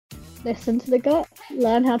listen to the gut,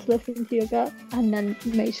 learn how to listen to your gut, and then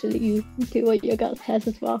make sure that you do what your gut says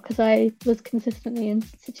as well. Because I was consistently in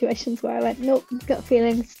situations where I went, nope, gut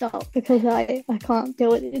feeling, stop, because I can't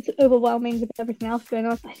deal with it. It's overwhelming with everything else going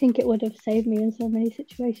on. I think it would have saved me in so many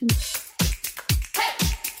situations.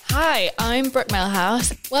 Hi, I'm Brooke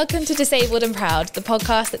Melhouse. Welcome to Disabled and Proud, the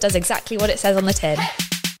podcast that does exactly what it says on the tin.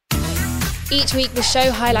 Each week, the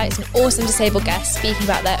show highlights an awesome disabled guest speaking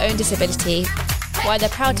about their own disability, why they're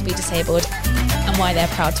proud to be disabled, and why they're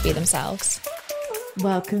proud to be themselves.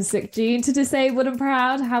 Welcome, Sukhjeen, to Disabled and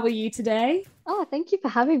Proud. How are you today? Oh, thank you for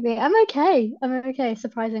having me. I'm okay,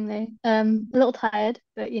 surprisingly. A little tired,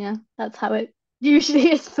 but that's how it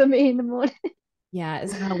usually is for me in the morning. Yeah,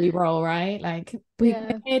 it's how we roll, right? Like, we're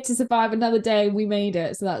Yeah. here to survive another day. We made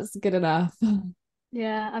it, so that's good enough.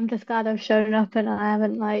 Yeah, I'm just glad I've shown up and I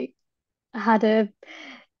haven't had a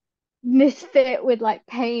misfit with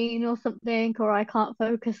pain or something, or I can't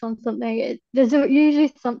focus on something. There's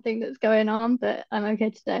usually something that's going on, but I'm okay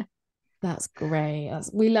today. That's great.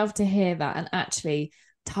 We love to hear that, and actually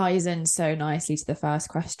ties in so nicely to the first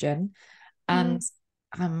question. And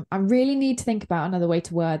I really need to think about another way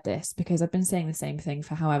to word this because I've been saying the same thing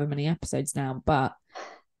for however many episodes now. But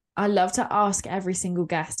I love to ask every single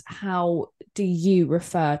guest, how do you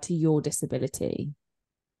refer to your disability?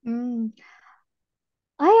 Mm.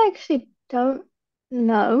 I actually don't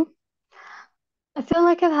know. I feel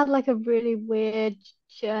like I've had a really weird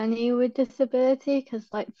journey with disability because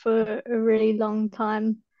for a really long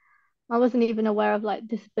time I wasn't even aware of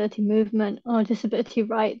disability movement or disability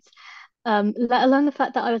rights, let alone the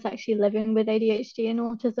fact that I was actually living with ADHD and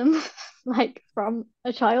autism from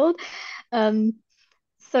a child. Um,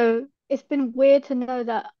 so it's been weird to know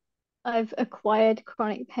that I've acquired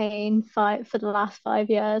chronic pain for the last 5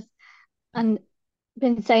 years and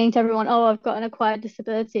been saying to everyone, "Oh, I've got an acquired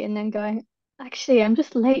disability," and then going, "Actually, I'm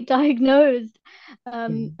just late diagnosed."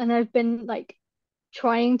 And I've been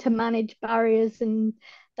trying to manage barriers and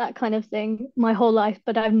that kind of thing my whole life,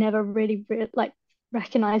 but I've never really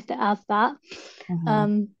recognized it as that. Uh-huh.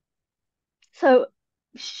 Um, so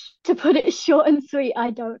to put it short and sweet,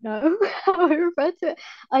 I don't know how I refer to it.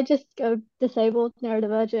 I just go disabled,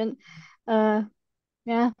 neurodivergent. Uh,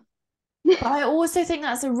 yeah. But I also think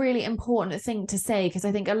that's a really important thing to say because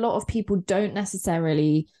I think a lot of people don't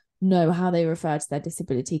necessarily know how they refer to their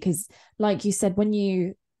disability because, like you said, when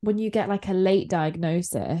you get a late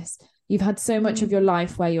diagnosis, you've had so much of Mm, your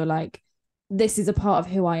life where you're like, this is a part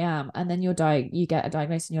of who I am, and then you get a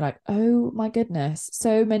diagnosis and you're like, oh my goodness,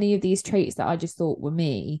 so many of these traits that I just thought were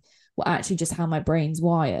me were actually just how my brain's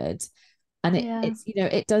wired. And yeah.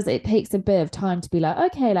 it takes a bit of time to be like,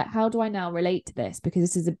 okay, how do I now relate to this, because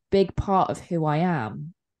this is a big part of who I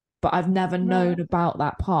am, but I've never Right. known about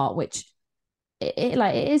that part, which it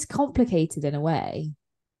is complicated in a way.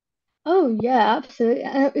 Oh yeah, absolutely.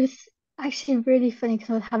 And it was actually really funny because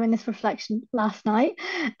I was having this reflection last night,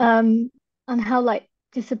 on how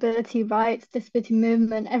disability rights, disability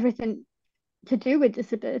movement, everything to do with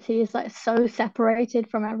disability is so separated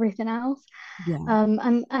from everything else. Yeah.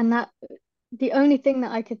 And that the only thing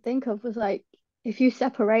that I could think of was if you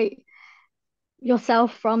separate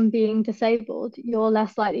yourself from being disabled, you're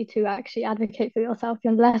less likely to actually advocate for yourself.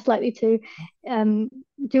 You're less likely to um,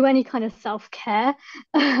 do any kind of self-care.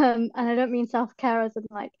 And I don't mean self-care as in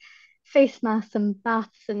face masks and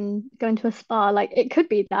baths and going to a spa. It could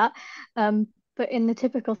be that. But in the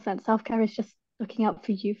typical sense, self-care is just looking out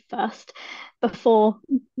for you first before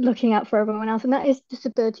looking out for everyone else. And that is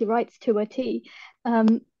disability rights to a T.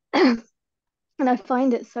 Um, and I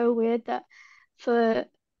find it so weird that for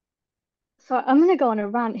so I'm gonna go on a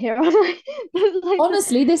rant here.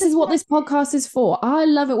 Honestly, this The is what fact this podcast is for. I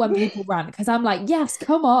love it when people rant because I'm like, yes,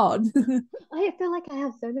 come on. I feel like I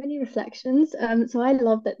have so many reflections. So I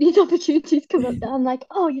love that these opportunities come up that I'm like,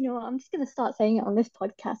 oh, you know what? I'm just gonna start saying it on this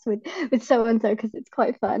podcast with so and so because it's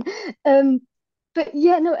quite fun. Um, but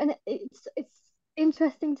yeah, no, and it's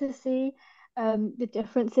interesting to see the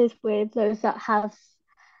differences with those that have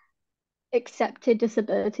accepted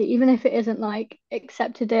disability, even if it isn't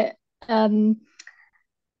accepted it um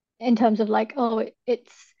in terms of oh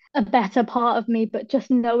it's a better part of me, but just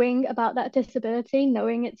knowing about that disability,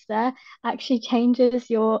 knowing it's there, actually changes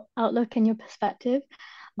your outlook and your perspective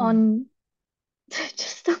Mm. on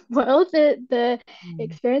just the world, the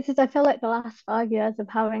experiences. I feel like the last 5 years of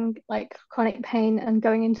having chronic pain and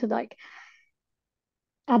going into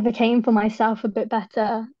advocating for myself a bit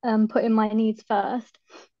better, putting my needs first,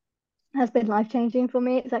 has been life changing for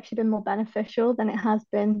me. It's actually been more beneficial than it has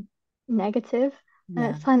been negative. And Yeah.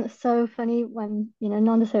 it's find it so funny when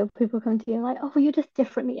non-disabled people come to you like, oh, well, you're just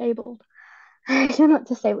differently abled. You're not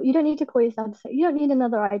disabled. You don't need to call yourself disabled. You don't need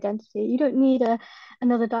another identity. You don't need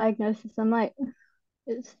another diagnosis. I'm like,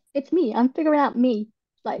 it's me. I'm figuring out me.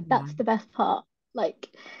 Like Yeah. that's the best part. Like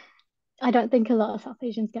I don't think a lot of South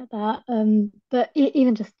Asians get that. But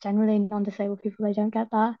even just generally non-disabled people, they don't get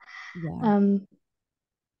that. Yeah. Um,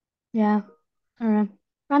 yeah. I don't know.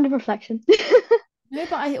 Random reflection. No,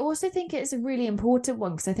 but I also think it's a really important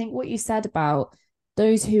one because I think what you said about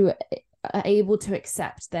those who are able to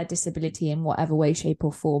accept their disability in whatever way, shape,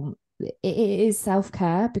 or form, it is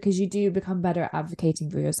self-care because you do become better at advocating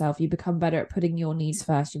for yourself. You become better at putting your needs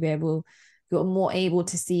first. You're more able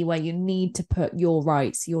to see where you need to put your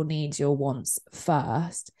rights, your needs, your wants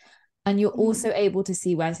first. And you're Mm, also able to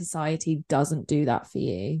see where society doesn't do that for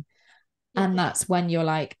you. yes. And that's when you're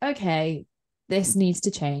like, okay, this needs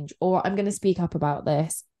to change, or I'm going to speak up about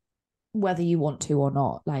this, whether you want to or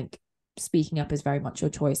not. Like, speaking up is very much your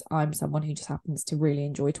choice. I'm someone who just happens to really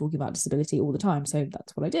enjoy talking about disability all the time. So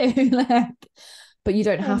that's what I do. Like, but you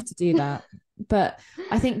don't have Same. to do that. But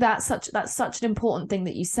I think that's such an important thing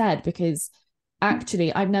that you said, because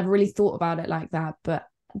actually I've never really thought about it like that. But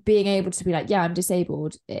being able to be like, yeah, I'm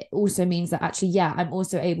disabled, it also means that actually, yeah, I'm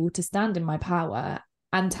also able to stand in my power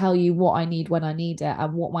and tell you what I need when I need it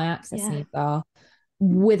and what my access Yeah. needs are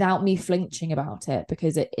without me flinching about it,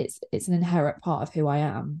 because it's an inherent part of who I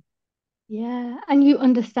am. Yeah, and you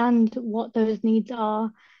understand what those needs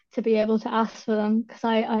are to be able to ask for them. Because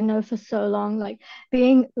I know for so long, like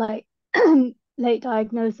being like late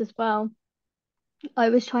diagnosed as well, I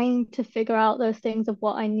was trying to figure out those things of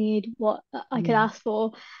what I need, what I could Yeah. ask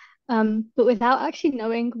for, but without actually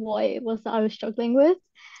knowing what it was that I was struggling with.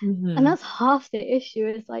 And Mm-hmm. that's half the issue.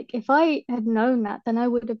 Is like if I had known that, then I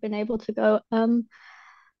would have been able to go,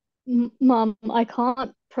 Mom, I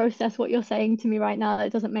can't process what you're saying to me right now.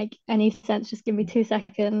 It doesn't make any sense. Just give me 2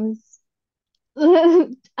 seconds,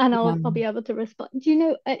 and Yeah. I'll be able to respond. Do you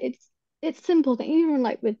know? It's simple thing. Even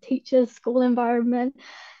like with teachers, school environment,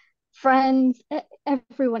 friends,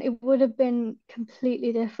 everyone. It would have been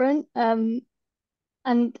completely different.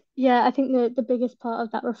 And yeah, I think the biggest part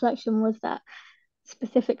of that reflection was that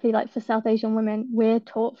specifically like for South Asian women, we're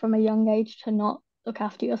taught from a young age to not look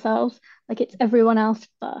after yourselves. Like it's everyone else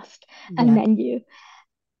first and Yeah. then you.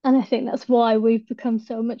 And I think that's why we've become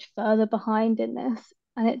so much further behind in this.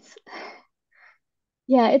 And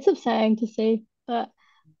yeah, it's upsetting to see, but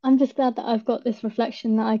I'm just glad that I've got this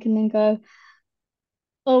reflection that I can then go,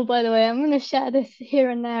 oh, by the way, I'm going to share this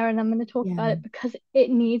here and there and I'm going to talk about Yeah. it because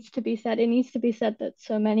it needs to be said. It needs to be said that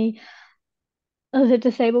so many other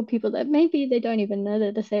disabled people that maybe they don't even know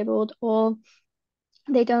they're disabled or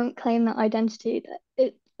they don't claim that identity,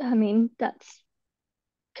 that I mean, that's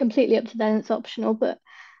completely up to them. It's optional, but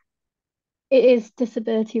it is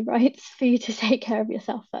disability rights for you to take care of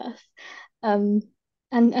yourself first, um,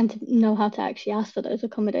 and to know how to actually ask for those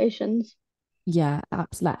accommodations. Yeah,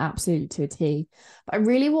 absolutely to a T. But I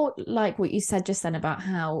really like what you said just then about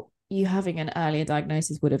how you having an earlier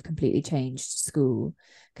diagnosis would have completely changed school.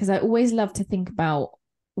 Because I always love to think about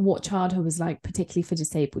what childhood was like, particularly for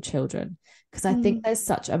disabled children. Because I think Mm, there's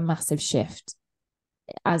such a massive shift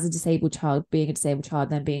as a disabled child, being a disabled child,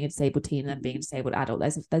 then being a disabled teen, then being a disabled adult.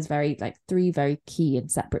 There's very like three very key and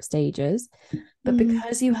separate stages. But mm,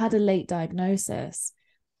 because you had a late diagnosis,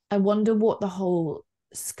 I wonder what the whole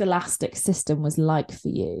scholastic system was like for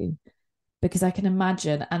you. Because I can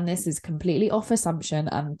imagine, and this is completely off assumption,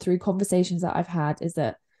 and through conversations that I've had, is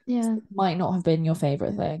that yeah. might not have been your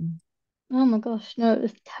favorite thing. Oh my gosh, no, it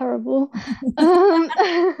was terrible.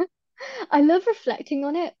 I love reflecting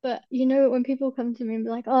on it, but you know, when people come to me and be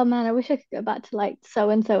like, "Oh man, I wish I could go back to like so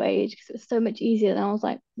and so age because it was so much easier," then I was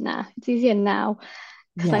like, "Nah, it's easier now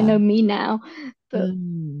because I Yeah. know me now." But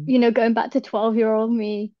Mm. you know, going back to 12-year-old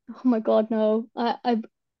me, oh my God, no. I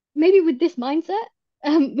maybe with this mindset,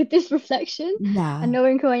 with this reflection and Yeah.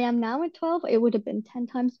 knowing who I am now at 12, it would have been 10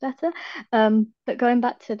 times better. But going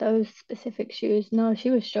back to those specific shoes, no, she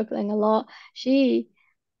was struggling a lot. She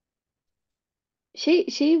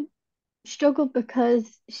struggled because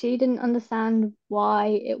she didn't understand why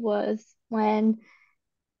it was when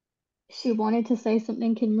she wanted to say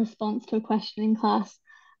something in response to a question in class.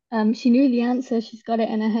 She knew the answer, she's got it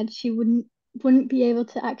in her head. She wouldn't be able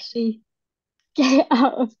to actually get it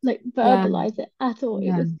out of like Yeah. verbalize it at all. It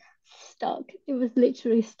Yeah. was stuck. It was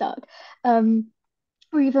literally stuck. Um,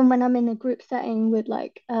 or even when I'm in a group setting with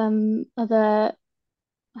like other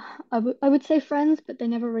I would say friends, but they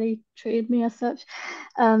never really treated me as such.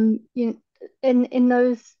 You know, in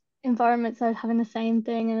those environments, I was having the same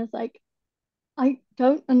thing, and it's like I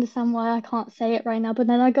don't understand why I can't say it right now. But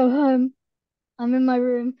then I go home, I'm in my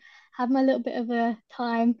room, have my little bit of a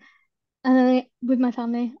time, And then with my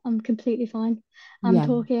family, I'm completely fine. I'm Yeah,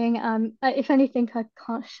 talking, if anything, I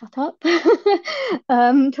can't shut up.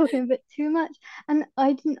 Talking a bit too much. And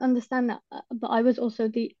I didn't understand that, but I was also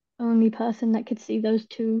the only person that could see those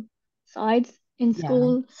two sides in yeah,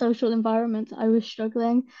 school, social environments. I was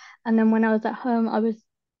struggling. And then when I was at home, I was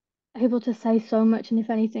able to say so much. And if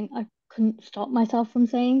anything, I couldn't stop myself from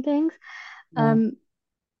saying things. yeah, Um,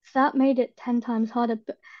 so that made it 10 times harder.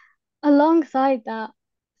 But alongside that,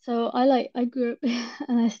 so I grew up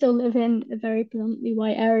and I still live in a very predominantly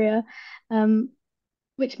white area, um,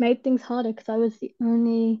 which made things harder because the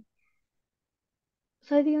only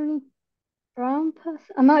brown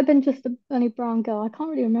person. I might have been just the only brown girl. I can't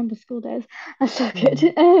really remember school days. I so good.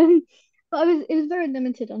 yeah. But it was very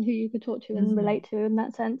limited on who you could talk to and Mhm. relate to in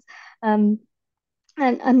that sense. Um,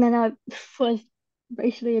 and then I was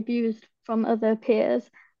racially abused from other peers,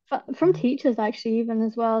 from teachers actually even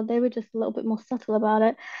as well. They were just a little bit more subtle about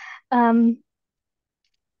it. Um,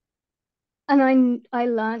 and I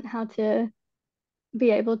learned how to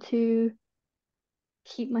be able to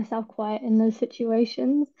keep myself quiet in those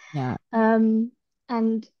situations, Yeah, um,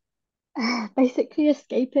 and basically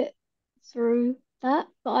escape it through that.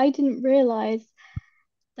 But I didn't realize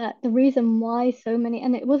that the reason why so many,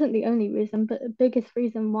 and it wasn't the only reason, but the biggest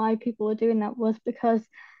reason why people were doing that was because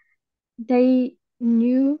they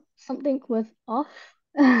knew something was off.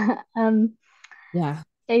 um, yeah,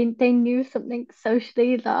 they knew something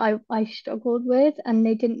socially that I struggled with, and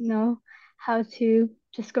they didn't know how to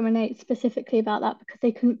discriminate specifically about that because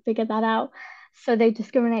they couldn't figure that out. So they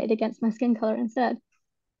discriminated against my skin color instead,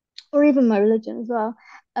 or even my religion as well,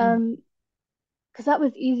 mm, because that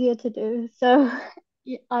was easier to do. So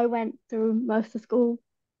yeah, I went through most of school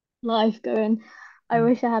life going, I yeah,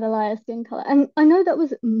 wish I had a lighter skin color, and I know that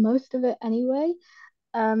was most of it anyway.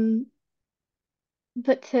 Um,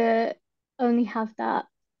 but to only have that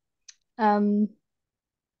um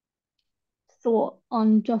thought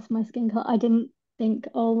on just my skin color. I didn't think,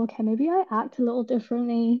 oh, okay, maybe I act a little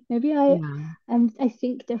differently. Maybe yeah, I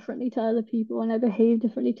think differently to other people and I behave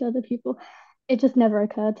differently to other people. It just never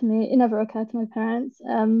occurred to me. It never occurred to my parents.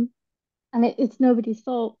 And it's nobody's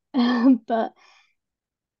fault. But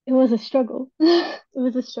it was a struggle. It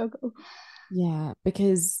was a struggle. yeah.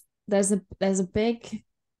 Because there's a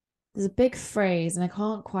big phrase, and I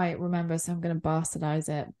can't quite remember, so I'm going to bastardize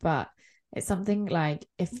it, but it's something like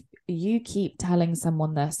if you keep telling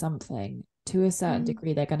someone there's something to a certain Mm,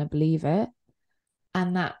 degree, they're going to believe it.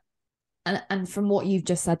 And that, and from what you've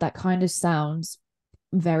just said, that kind of sounds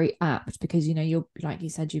very apt because you're like you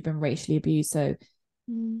said, you've been racially abused. So,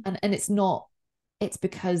 mm, and it's not, it's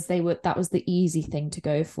because that was the easy thing to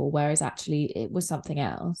go for, whereas actually it was something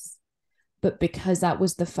else. But because that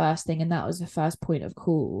was the first thing and that was the first point of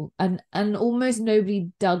call, and almost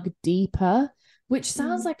nobody dug deeper, which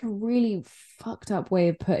sounds mm. like a really fucked up way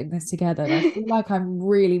of putting this together, and I feel like I'm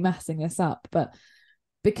really messing this up, but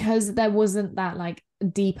because there wasn't that like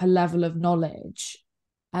deeper level of knowledge,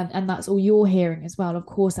 and that's all you're hearing as well, of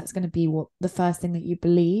course that's going to be what the first thing that you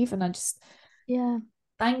believe. And I just Yeah.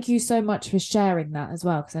 thank you so much for sharing that as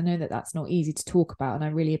well, because I know that that's not easy to talk about, and I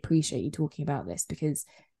really appreciate you talking about this because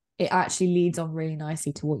it actually leads on really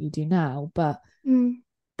nicely to what you do now. But Mm,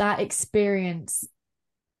 that experience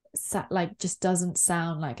like just doesn't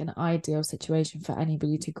sound like an ideal situation for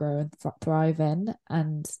anybody to grow and thrive in,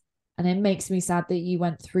 and it makes me sad that you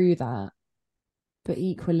went through that. But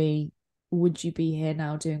equally, would you be here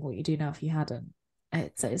now doing what you do now if you hadn't?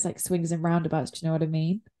 It's like swings and roundabouts. Do you know what I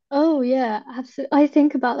mean? oh yeah, absolutely. I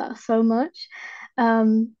think about that so much.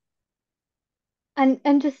 Um,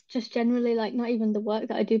 and just generally like not even the work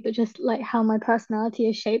that I do, but just like how my personality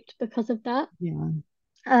is shaped because of that.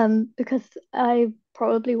 Yeah. Because I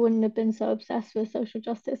probably wouldn't have been so obsessed with social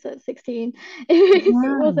justice at 16 if it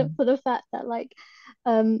Yeah. wasn't for the fact that like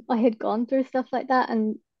I had gone through stuff like that.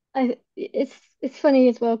 And it's funny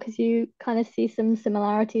as well because you kind of see some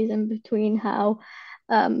similarities in between how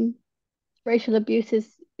um racial abuse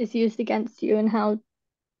is used against you and how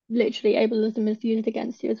literally ableism is used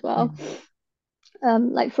against you as Yeah. well.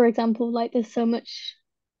 Like for example, like there's so much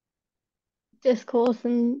discourse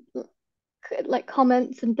and like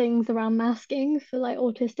comments and things around masking for like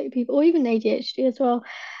autistic people or even ADHD as well.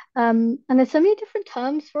 And there's so many different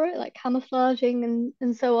terms for it, like camouflaging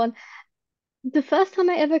and so on. The first time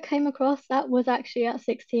I ever came across that was actually at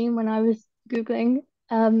 16 when I was Googling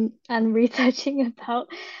and researching about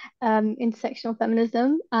intersectional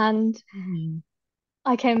feminism, and Mhm.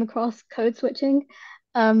 I came across code switching,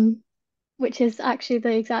 um, which is actually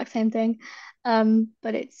the exact same thing,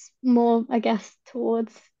 but it's more, I guess,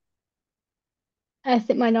 towards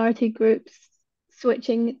ethnic minority groups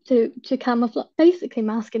switching to camouflage, basically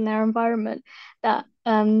masking their environment that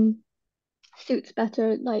suits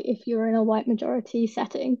better. Like if you're in a white majority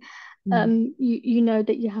setting, Mm. you know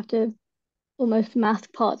that you have to almost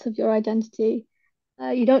mask parts of your identity.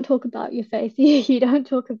 You don't talk about your faith, you don't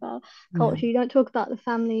talk about Yeah. culture, you don't talk about the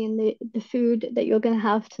family and the food that you're going to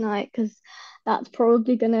have tonight, because that's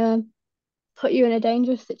probably going to put you in a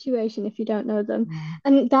dangerous situation if you don't know them. Yeah.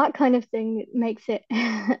 And that kind of thing makes it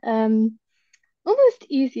almost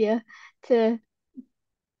easier to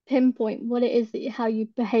pinpoint what it is that how you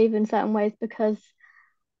behave in certain ways, because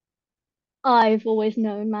I've always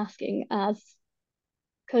known masking as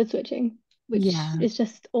code switching, which Yeah. is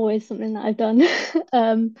just always something that I've done.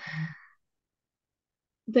 um,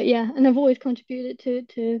 but yeah, and I've always contributed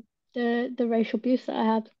to the racial abuse that I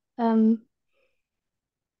had. Um,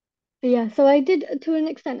 but yeah, so I did, to an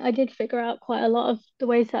extent, I did figure out quite a lot of the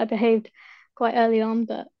ways that I behaved quite early on,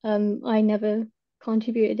 but I never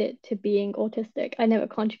contributed it to being autistic. I never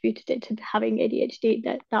contributed it to having ADHD.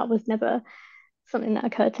 That was never something that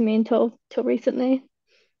occurred to me until recently.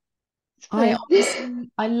 So I yeah.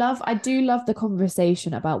 honestly, I do love the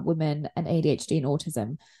conversation about women and ADHD and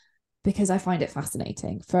autism because I find it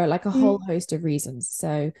fascinating for like a whole Mm, host of reasons.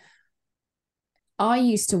 So I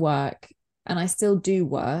used to work and I still do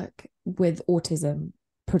work with autism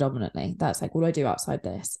predominantly. That's like what I do outside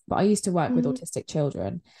this. But I used to work with mm, autistic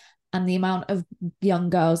children, and the amount of young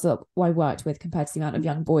girls that I worked with compared to the amount of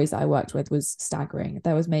young boys that I worked with was staggering.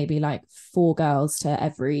 There was maybe like 4 girls to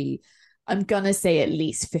every, I'm gonna say at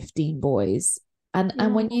least 15 boys. And yeah.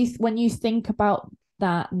 when you think about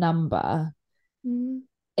that number, Mm,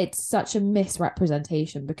 it's such a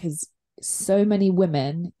misrepresentation because so many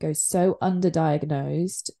women go so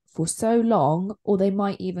underdiagnosed for so long, or they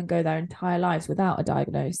might even go their entire lives without a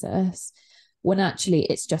diagnosis, when actually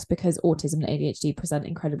it's just because autism and ADHD present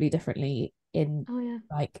incredibly differently in oh yeah.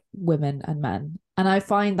 like women and men. And I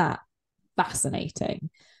find that fascinating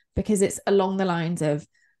because it's along the lines of,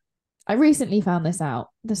 I recently found this out.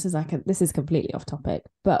 This is completely off topic,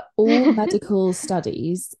 but all medical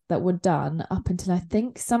studies that were done up until I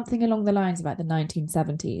think something along the lines of like the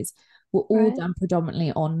 1970s were all Right. done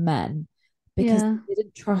predominantly on men because Yeah. they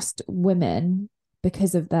didn't trust women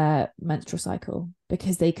because of their menstrual cycle,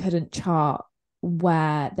 because they couldn't chart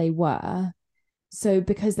where they were. So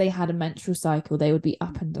because they had a menstrual cycle, they would be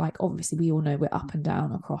up and like obviously we all know we're up and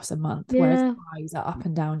down across a month, whereas Yeah. guys are up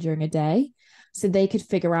and down during a day. So they could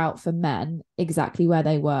figure out for men exactly where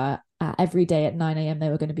they were at every day at 9 a.m. They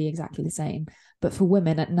were going to be exactly the same. But for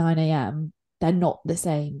women at 9 a.m., they're not the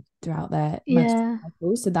same throughout their menstrual Yeah.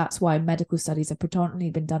 cycle. So that's why medical studies have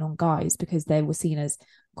predominantly been done on guys because they were seen as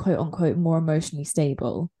quote unquote more emotionally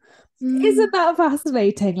stable. Isn't Mm. that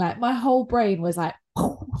fascinating? Like my whole brain was like,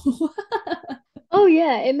 Oh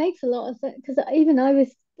yeah, it makes a lot of sense, because even I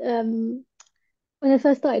was when I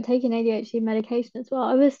first started taking ADHD medication as well,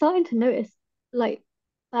 I was starting to notice like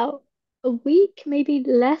about a week, maybe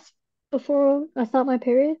less, before I start my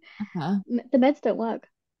period, uh-huh. the meds don't work.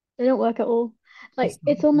 They don't work at all. It's Like not.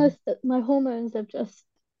 it's almost that my hormones have just,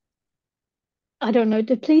 I don't know,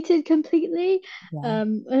 depleted completely. Yeah.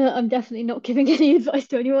 I'm definitely not giving any advice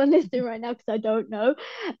to anyone listening right now because I don't know.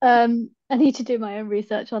 I need to do my own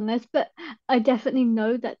research on this, but I definitely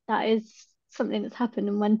know that that is something that's happened.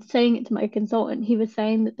 And when saying it to my consultant, he was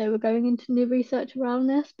saying that they were going into new research around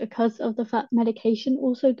this because of the fact medication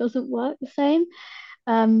also doesn't work the same.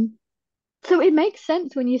 Um, so it makes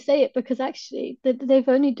sense when you say it, because actually they've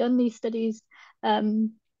only done these studies.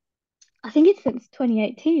 Um, I think it's since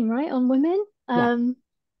 2018, right, on women. Yeah.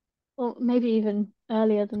 Or maybe even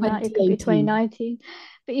earlier than that. It could be 2018. 2019.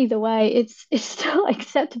 But either way, it's still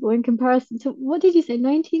acceptable in comparison to, what did you say,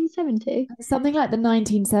 1970? Something like the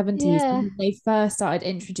 1970s Yeah. when they first started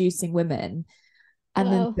introducing women.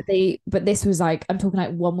 And then Wow. but this was like, I'm talking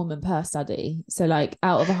like one woman per study. So like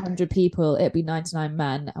out of 100 people, it'd be 99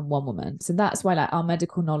 men and one woman. So that's why like our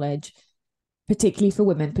medical knowledge, particularly for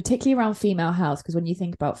women, particularly around female health, because when you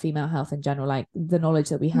think about female health in general, like the knowledge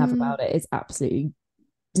that we have Mm, about it is absolutely awful.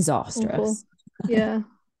 disastrous. Yeah.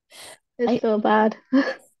 It's I so bad.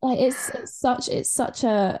 it's like it's such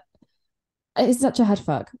a head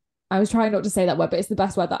fuck. I was trying not to say that word, but it's the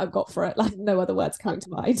best word that I've got for it. Like no other words coming to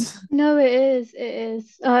mind. No, it is. It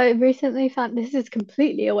is. I recently found, this is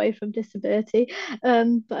completely away from disability,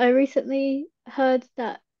 but I recently heard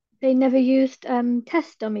that they never used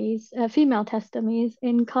test dummies, female test dummies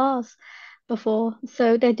in cars before.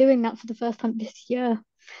 So they're doing that for the first time this year.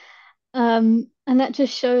 And that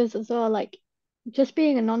just shows as well, like, just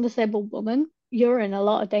being a non-disabled woman, you're in a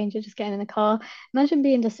lot of danger just getting in a car. Imagine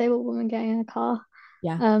being a disabled woman getting in a car.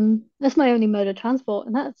 Yeah. That's my only mode of transport,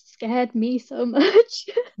 and that scared me so much.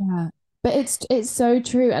 Yeah. But it's so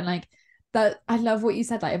true. And like that, I love what you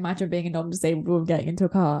said. Like, imagine being a non-disabled woman getting into a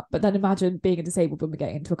car, but then imagine being a disabled woman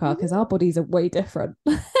getting into a car because our bodies are way different.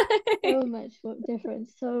 So much different,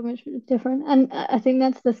 so much different. And I think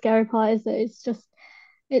that's the scary part is that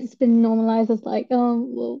it's been normalized as like,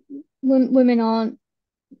 oh, well, women aren't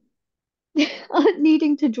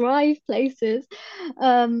needing to drive places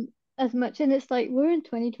as much. And it's like we're in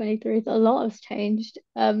 2023, so a lot has changed.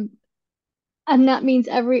 And that means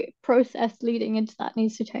every process leading into that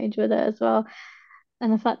needs to change with it as well.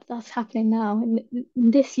 And the fact that that's happening now in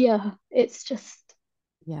this year, it's just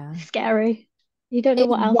Yeah. scary. You don't know It's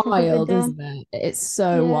what else hasn't been wild, done. isn't it? It's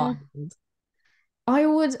so Yeah. wild. I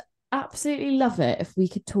would absolutely love it if we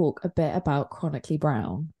could talk a bit about chronically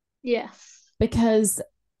brown Yes. because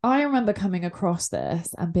I remember coming across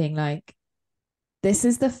this and being like, this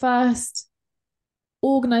is the first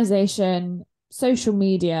organization, social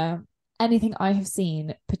media, anything I have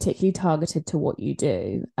seen particularly targeted to what you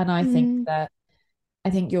do. And Mm, I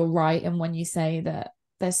think you're right. And when you say that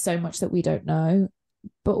there's so much that we don't know,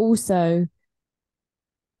 but also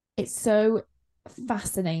it's so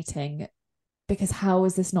fascinating because how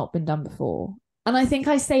has this not been done before? And I think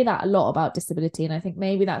I say that a lot about disability. And I think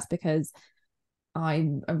maybe that's because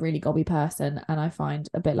I'm a really gobby person and I find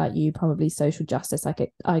a bit like you, probably social justice.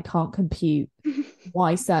 I can't compute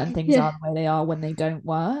why certain things yeah. are the way they are when they don't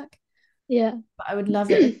work. Yeah. But I would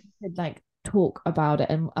love it if you could like talk about it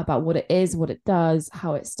and about what it is, what it does,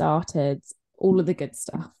 how it started, all of the good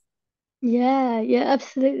stuff. Yeah, yeah,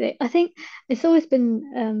 absolutely. I think it's always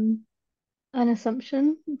been an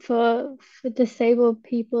assumption for disabled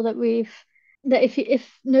people that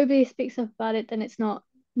if nobody speaks up about it, then it's not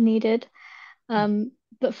needed.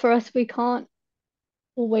 But for us, we can't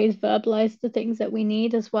always verbalize the things that we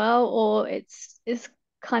need as well, or it's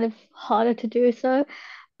kind of harder to do so.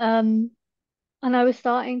 Um, and I was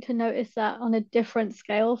starting to notice that on a different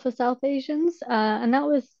scale for South Asians, and that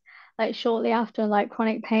was like shortly after like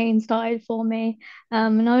chronic pain started for me.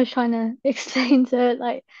 And I was trying to explain to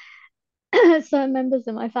like certain members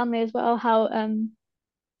of my family as well how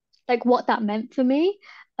like what that meant for me,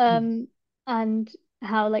 um and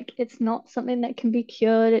how like it's not something that can be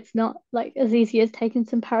cured. It's not like as easy as taking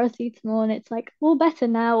some paracetamol and it's like all better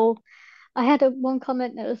now. Or I had one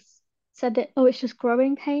comment that said that, oh, it's just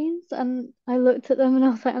growing pains, and I looked at them and I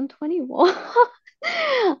was like, I'm 21.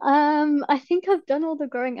 I think I've done all the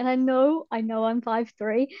growing, and I know I'm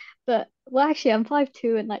 5'3", but well, actually, I'm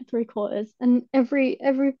 5'2" and like 3/4, and every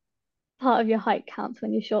part of your height counts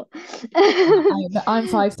when you're short. I'm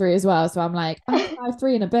 5'3" as well. So I'm like, I'm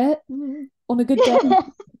 5'3" in a bit on a good day.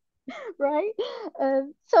 Right?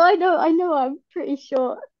 So I know I'm pretty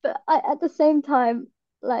short, but at the same time,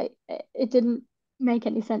 like it didn't make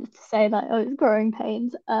any sense to say that oh, it's growing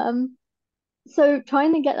pains. So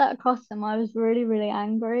trying to get that across them, I was really, really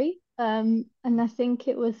angry. And I think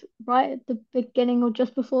it was right at the beginning or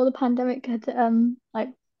just before the pandemic had like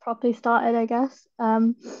properly started, I guess.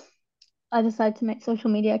 I decided to make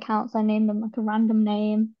social media accounts. I named them like a random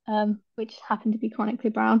name, which happened to be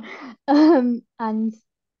chronically brown. And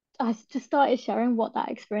I just started sharing what that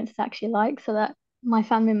experience is actually like so that my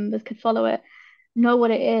family members could follow it, know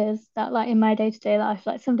what it is that like in my day-to-day life,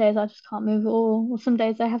 like some days I just can't move at all, or some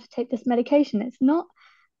days I have to take this medication. It's not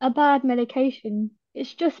a bad medication.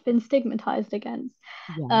 It's just been stigmatized against.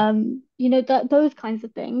 Yeah. That those kinds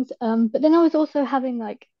of things. But then I was also having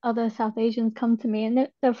like other South Asians come to me, and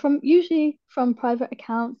they're from usually from private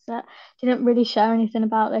accounts that didn't really share anything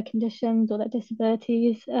about their conditions or their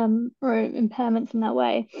disabilities, or impairments in that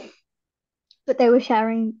way. But they were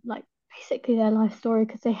sharing like basically their life story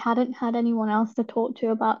because they hadn't had anyone else to talk to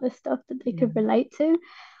about this stuff that they Yeah. could relate to,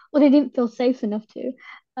 or they didn't feel safe enough to.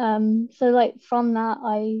 So like from that,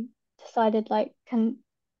 I decided like,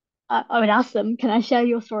 I would ask them, can I share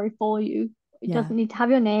your story for you? It Yeah. doesn't need to have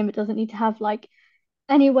your name. It doesn't need to have like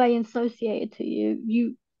any way associated to you.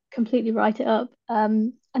 You completely write it up,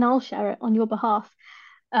 and I'll share it on your behalf.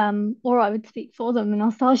 Or I would speak for them and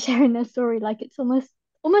I'll start sharing their story like it's almost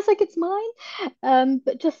like it's mine.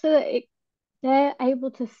 But just so that they're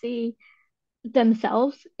able to see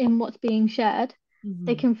themselves in what's being shared, they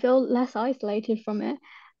Mm-hmm. can feel less isolated from it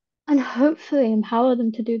and hopefully empower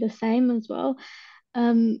them to do the same as well.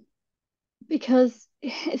 Um, because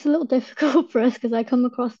it's a little difficult for us because I come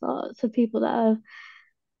across lots of people that are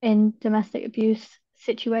in domestic abuse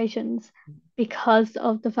situations because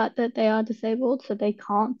of the fact that they are disabled, so they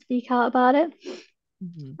can't speak out about it.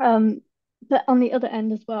 Mm-hmm. Um, but on the other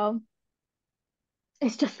end as well,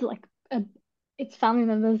 it's just like it's family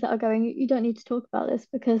members that are going, you don't need to talk about this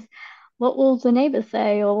because what will the neighbors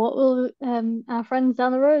say, or what will our friends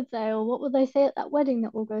down the road say, or what will they say at that wedding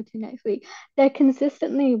that we'll go to next week? They're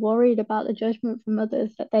consistently worried about the judgment from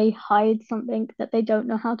others, that they hide something that they don't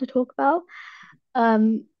know how to talk about.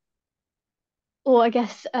 Um, or I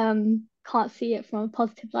guess can't see it from a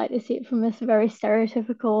positive light. They see it from this very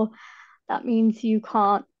stereotypical, that means you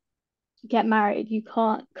can't get married, you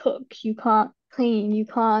can't cook, you can't clean, you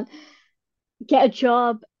can't get a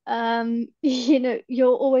job.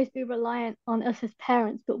 You'll always be reliant on us as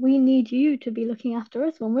parents, but we need you to be looking after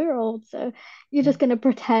us when we're old. So you're just going to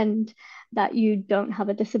pretend that you don't have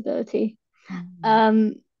a disability. Mhm.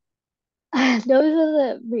 Um, those are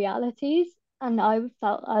the realities. And I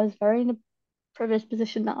felt I was very in a privileged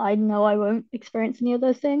position that I know I won't experience any of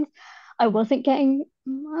those things. I was getting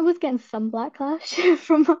some backlash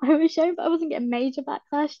from what I was showing, but I wasn't getting major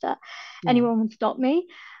backlash that Yeah. anyone would stop me.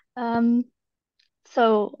 Um,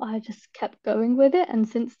 so I just kept going with it, and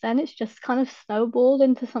since then it's just kind of snowballed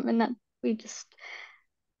into something that we just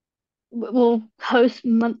will host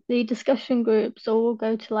monthly discussion groups, or we'll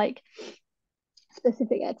go to like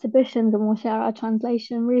specific exhibitions and we'll share our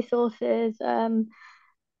translation resources.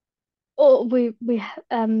 Or we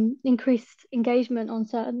increased engagement on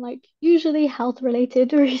certain, like usually health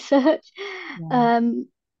related research. Yeah. Um,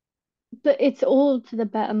 but it's all to the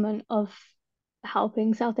betterment of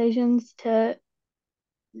helping South Asians to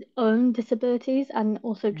own disabilities and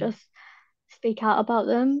also Yeah. just speak out about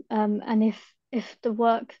them. And if the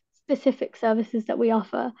work specific services that we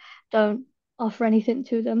offer don't offer anything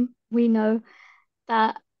to them, we know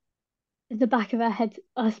that in the back of our heads,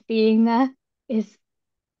 us being there is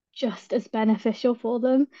just as beneficial for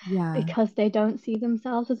them Yeah. because they don't see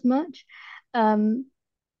themselves as much. Um,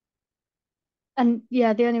 and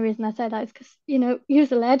yeah, the only reason I say that is because,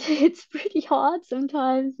 user led, it's pretty hard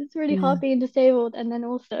sometimes. It's really Yeah. hard being disabled and then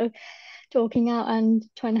also talking out and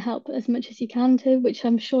trying to help as much as you can too, which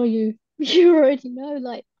I'm sure you you already know.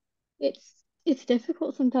 Like it's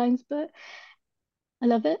difficult sometimes, but I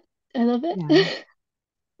love it. I love Yeah. it.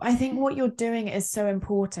 I think what you're doing is so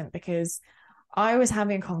important because I was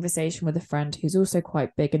having a conversation with a friend who's also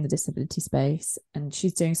quite big in the disability space and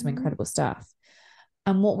she's doing some Mm, incredible stuff.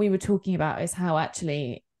 And what we were talking about is how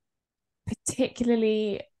actually,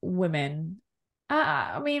 particularly women,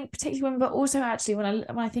 I mean, particularly women, but also actually when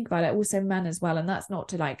I think about it, also men as well. And that's not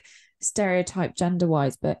to like stereotype gender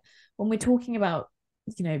wise, but when we're talking about,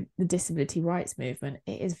 the disability rights movement,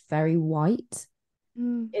 it is very white.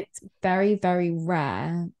 mm, It's very, very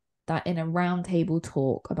rare that in a roundtable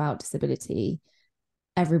talk about disability,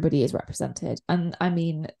 everybody is represented. And I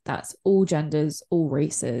mean, that's all genders, all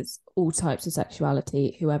races, all types of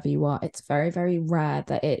sexuality, whoever you are. It's very, very rare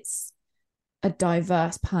that it's a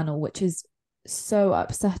diverse panel, which is so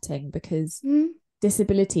upsetting because mm,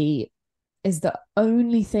 disability is the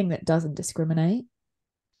only thing that doesn't discriminate.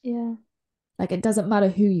 yeah, Like it doesn't matter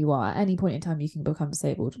who you are. At any point in time, you can become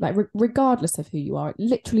disabled. Like regardless of who you are, it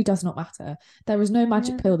literally does not matter. There is no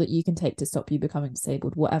magic yeah. pill that you can take to stop you becoming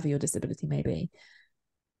disabled, whatever your disability may be.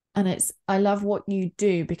 And I love what you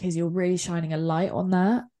do because you're really shining a light on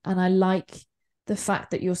that. And I like the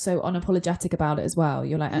fact that you're so unapologetic about it as well.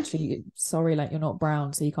 You're like, actually, sorry, like you're not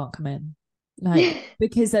brown, so you can't come in. Like,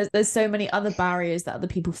 because there's so many other barriers that other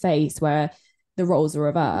people face where the roles are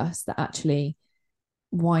reversed that actually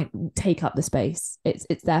why take up the space. It's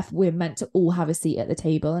there. We're meant to all have a seat at the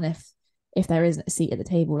table. And if there isn't a seat at the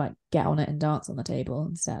table, like get on it and dance on the table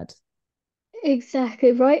instead.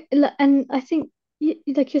 Exactly right. And I think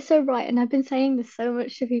like you're so right. And I've been saying this so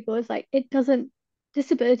much to people. It's like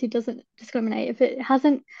disability doesn't discriminate. If it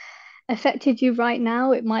hasn't affected you right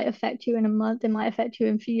now, it might affect you in a month. It might affect you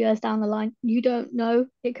in a few years down the line. You don't know.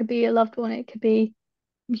 It could be a loved one. It could be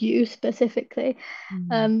you specifically. Mm.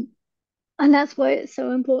 Um, and that's why it's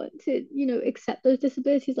so important to, accept those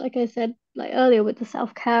disabilities. Like I said, like earlier with the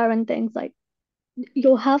self-care and things, like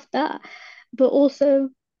you'll have that, but also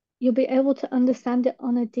you'll be able to understand it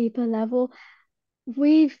on a deeper level.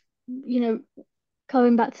 We've, you know,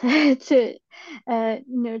 going back to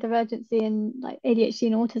neurodivergency and like ADHD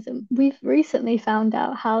and autism, we've recently found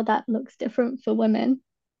out how that looks different for women.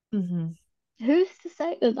 Mm-hmm. Who's to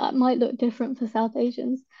say that that might look different for South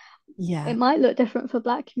Asians? It Yeah. might look different for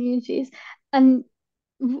Black communities, and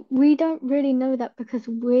we don't really know that because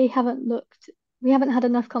we haven't had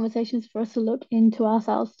enough conversations for us to look into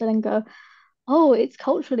ourselves to then go, oh, it's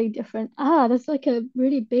culturally different. There's like a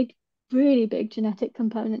really big genetic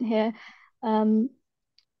component here. Um,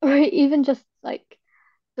 or even just like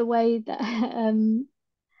the way that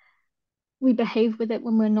we behave with it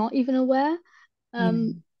when we're not even aware. Yeah.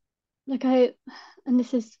 Um, and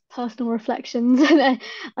this is personal reflections, and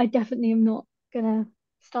I definitely am not gonna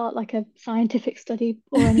start like a scientific study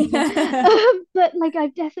or anything. But like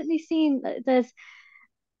I've definitely seen that there's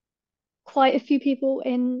quite a few people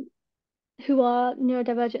in who are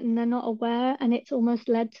neurodivergent and they're not aware, and it's almost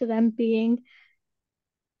led to them being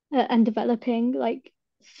and developing like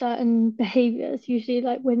certain behaviors, usually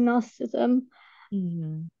like with narcissism,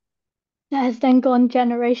 Mhm. that has then gone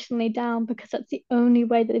generationally down because that's the only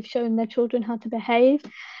way that they've shown their children how to behave.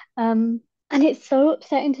 And it's so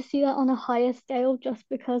upsetting to see that on a higher scale just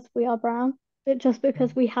because we are brown, but just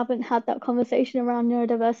because we haven't had that conversation around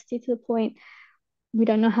neurodiversity to the point we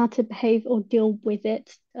don't know how to behave or deal with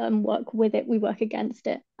it, work with it, we work against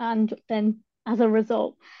it. And then as a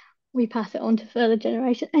result, we pass it on to further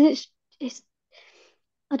generations. And it's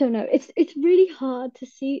I don't know, it's really hard to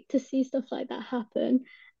see stuff like that happen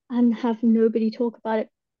and have nobody talk about it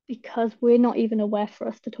because we're not even aware for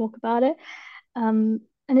us to talk about it.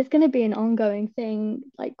 And it's going to be an ongoing thing.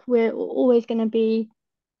 Like we're always going to be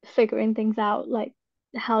figuring things out, like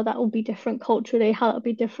how that will be different culturally, how that'll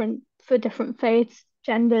be different for different faiths,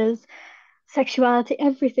 genders, sexuality.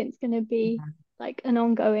 Everything's going to be like an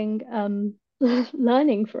ongoing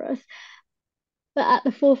learning for us. But at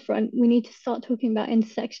the forefront, we need to start talking about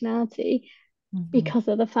intersectionality Mhm. because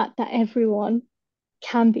of the fact that everyone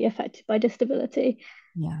can be affected by disability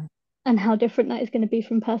Yeah. and how different that is going to be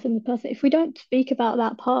from person to person. If we don't speak about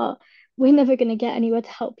that part, we're never going to get anywhere to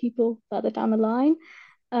help people further down the line.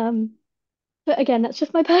 Um, but again, that's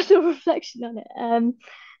just my personal reflection on it.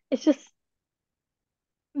 It's just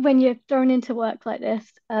when you're thrown into work like this,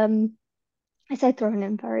 I say thrown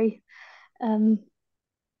in very um,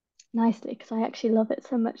 nicely because I actually love it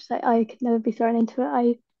so much that I could never be thrown into it.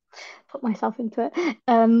 I put myself into it.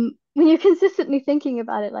 When you're consistently thinking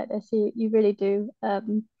about it like this, you really do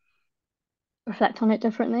reflect on it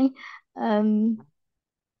differently. Um,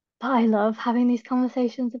 but I love having these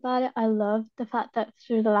conversations about it. I love the fact that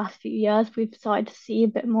through the last few years we've started to see a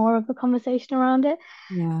bit more of a conversation around it.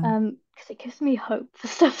 Yeah. Because it gives me hope for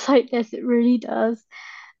stuff like this. It really does.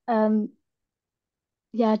 Um,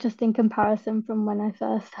 yeah, just in comparison from when I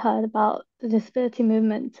first heard about the disability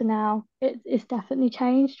movement to now, it's definitely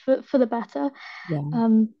changed for the better. Yeah.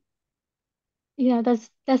 Um, there's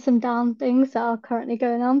some down things that are currently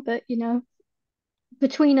going on, but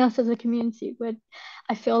between us as a community,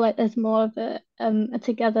 I feel like there's more of a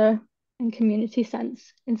together and community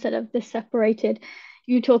sense instead of this separated.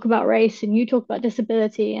 You talk about race and you talk about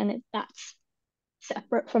disability, and that's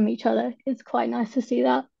separate from each other. It's quite nice to see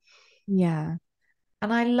that. Yeah.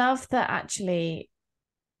 And I love that actually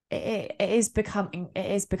it is becoming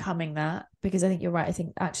that, because I think you're right. I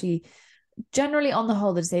think actually generally on the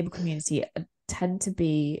whole the disabled community tend to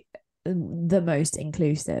be the most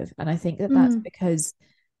inclusive, and I think that that's Mm, because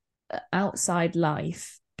outside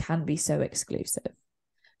life can be so exclusive.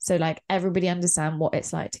 So like everybody understand what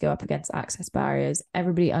it's like to go up against access barriers.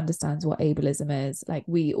 Everybody understands what ableism is. Like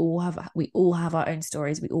we all have our own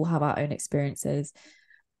stories. We all have our own experiences.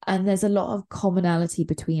 And there's a lot of commonality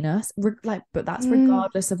between us. Like, but that's mm,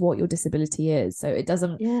 regardless of what your disability is. So it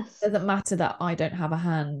yes. doesn't matter that I don't have a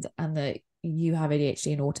hand and that you have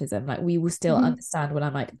ADHD and autism. Like we will still Hmm. understand when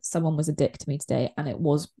I'm like, someone was a dick to me today, and it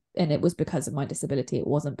was because of my disability. It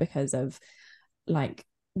wasn't because of like,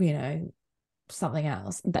 you know, something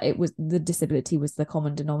else. That it was the disability was the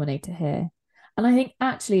common denominator here. And I think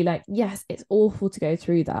actually, like, yes, it's awful to go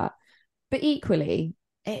through that, but equally,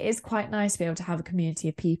 it is quite nice to be able to have a community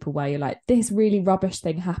of people where you're like, this really rubbish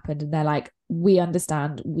thing happened, and they're like, we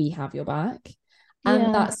understand, we have your back. And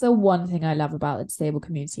Yeah. that's the one thing I love about the disabled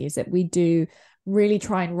community, is that we do really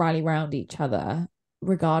try and rally around each other,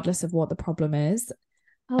 regardless of what the problem is.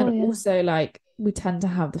 Oh, And yeah. also, like, we tend to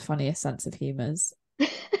have the funniest sense of humors.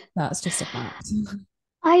 That's just a fact.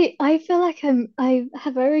 I feel like I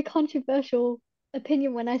have a very controversial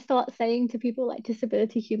opinion when I start saying to people like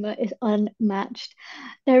disability humor is unmatched.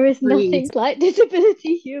 There is Agreed. nothing like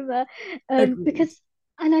disability humor. Agreed. Because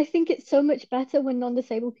and I think it's so much better when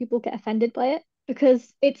non-disabled people get offended by it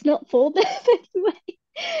because it's not for them anyway.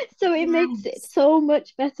 So it makes it Yes. so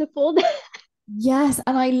much better for them. Yes,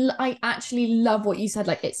 and I actually love what you said.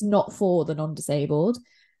 Like, it's not for the non-disabled.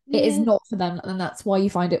 It is Yeah. not for them, and that's why you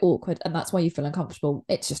find it awkward, and that's why you feel uncomfortable.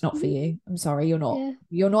 It's just not for Mhm. you. I'm sorry, you're not. Yeah.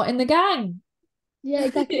 You're not in the gang. Yeah,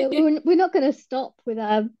 exactly. We're not going to stop with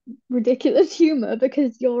our ridiculous humor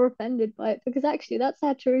because you're offended by it, because actually that's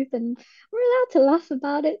our truth and we're allowed to laugh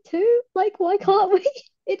about it too. Like, why can't we?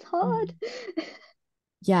 It's hard.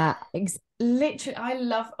 Yeah, literally, I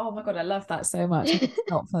love. Oh my God, I love that so much. Like, it's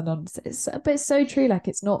not for the non. But it's so true. Like,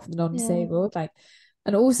 it's not for the Yeah. non-disabled. Like,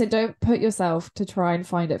 and also don't put yourself to try and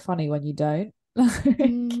find it funny when you don't. Like,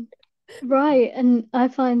 Mm. Right. And I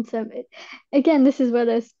find again, this is where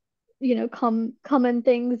there's, common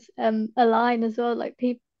things align as well. Like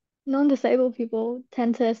people, non-disabled people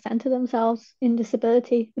tend to center themselves in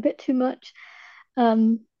disability a bit too much.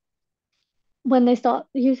 Um, when they start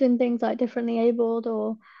using things like differently abled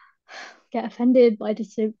or get offended by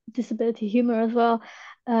disability humor as well.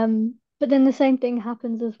 But then the same thing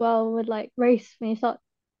happens as well with like race when you start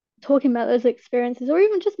talking about those experiences or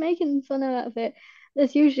even just making fun out of it.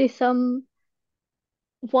 There's usually some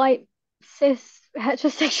white cis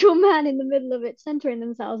heterosexual man in the middle of it centering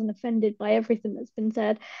themselves and offended by everything that's been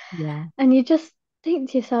said, Yeah. and you just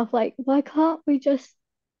think to yourself like, why can't we just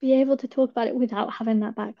be able to talk about it without having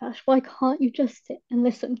that backlash? Why can't you just sit and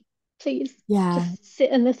listen, please? Yeah. Just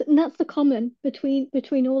sit and listen. And that's the common between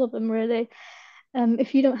all of them, really.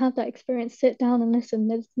 If you don't have that experience, sit down and listen.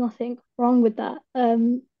 There's nothing wrong with that.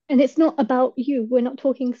 And it's not about you. We're not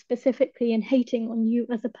talking specifically and hating on you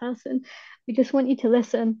as a person. We just want you to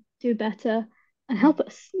listen, do better, and help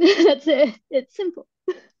us. That's it. It's simple.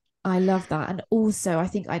 I love that. And also, I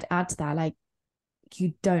think I'd add to that, like,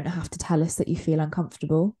 you don't have to tell us that you feel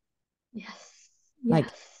uncomfortable. Yes. Like,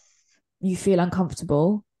 Yes. you feel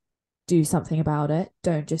uncomfortable, do something about it.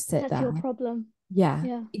 Don't just sit That's there. your problem. Yeah.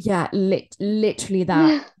 Yeah. Yeah. Literally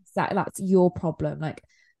that's your problem. Like,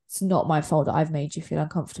 it's not my fault that I've made you feel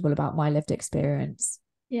uncomfortable about my lived experience.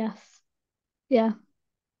 Yes. Yeah.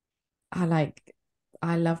 I like,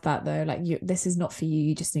 I love that though. Like, this is not for you.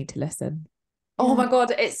 You just need to listen. Oh Yeah. my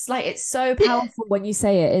God. It's like, it's so powerful when you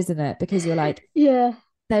say it, isn't it? Because you're like, Yeah.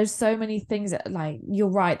 there's so many things that, like, you're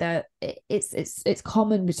right, that it's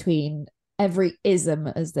common between every ism,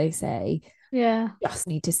 as they say. Yeah. You just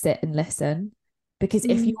need to sit and listen, because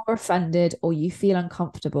if Mm. you're offended or you feel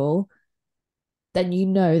uncomfortable, then you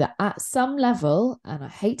know that at some level, and I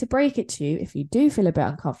hate to break it to you, if you do feel a bit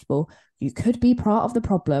uncomfortable, you could be part of the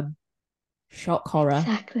problem. Shock horror.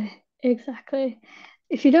 Exactly. Exactly.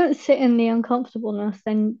 If you don't sit in the uncomfortableness,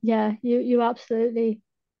 then yeah, you absolutely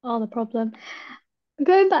are the problem.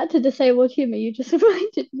 Going back to disabled humor, you just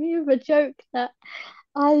reminded me of a joke that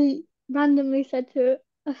I randomly said to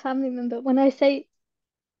a family member when I say,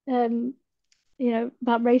 um,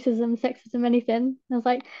 about racism, sexism, anything. I was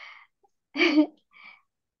like,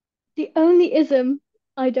 the only ism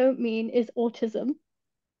I don't mean is autism.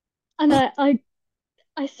 And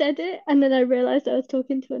I said it, and then I realized I was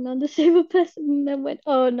talking to a non-disabled person, and then went,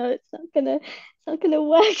 "Oh no, it's not gonna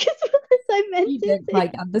work as well as I meant You it don't to."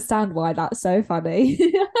 quite understand why that's so funny.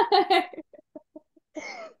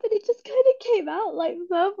 But it just kind of came out like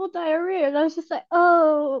verbal diarrhea, and I was just like,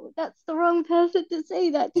 "Oh, that's the wrong person to say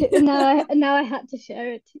that to." And now I had to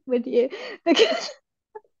share it with you because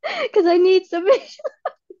because I need some.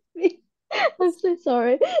 I'm so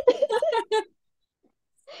sorry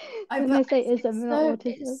when But I say ism, it's not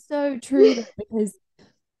so, autism. true though, because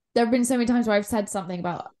there have been so many times where I've said something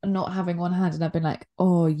about not having one hand, and I've been like,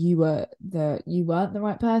 "Oh, you weren't the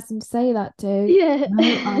right person to say that to." Yeah, No,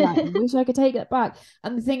 I like wish I could take it back.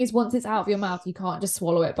 And the thing is, once it's out of your mouth, you can't just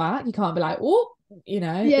swallow it back. You can't be like, "Oh," it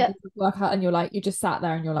yeah, doesn't work out, and you're like, you just sat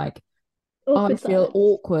there and you're like, I awkward feel silence.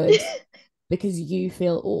 awkward because you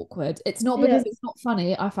feel awkward. It's not because Yeah, it's not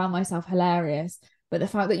funny. I found myself hilarious, but the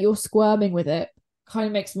fact that you're squirming with it kind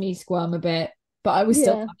of makes me squirm a bit. But I was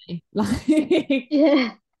still yeah, funny. Like,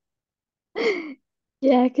 yeah.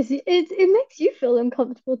 Yeah, because it makes you feel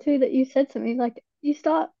uncomfortable too that you said something like you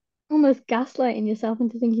start almost gaslighting yourself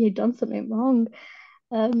into thinking you've done something wrong,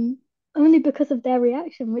 um, only because of their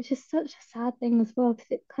reaction, which is such a sad thing as well,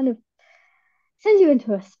 because it kind of sends you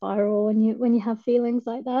into a spiral when you have feelings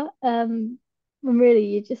like that. When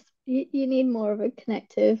really you need more of a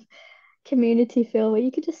connective community feel where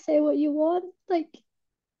you can just say what you want, like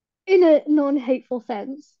in a non-hateful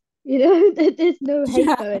sense. There's no hate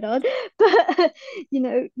yeah, going on, but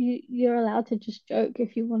you're allowed to just joke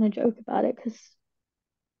if you want to joke about it, because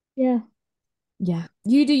yeah, yeah.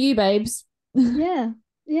 You do you, babes. yeah,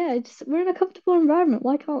 yeah, we're in a comfortable environment.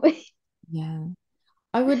 Why can't we? Yeah.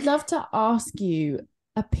 I would love to ask you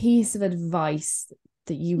a piece of advice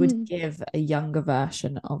that you would Hmm. give a younger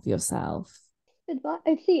version of yourself. Advice.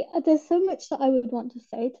 I see. There's so much that I would want to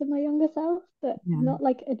say to my younger self, but Yeah. not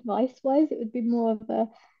like advice wise. It would be more of a,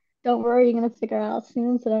 "Don't worry, you're gonna figure it out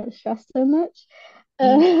soon, so don't stress so much."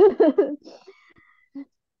 Yeah. Uh,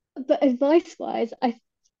 but advice wise,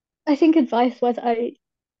 I think advice wise, I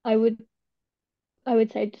would I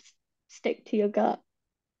would say just stick to your gut,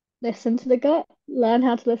 listen to the gut, learn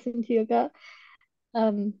how to listen to your gut,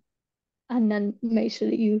 um, and then make sure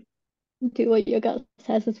that you do what your gut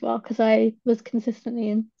says as well. Because I was consistently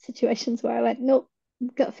in situations where I went, nope,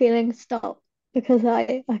 gut feeling, stop, because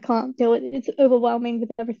I can't deal with it. It's overwhelming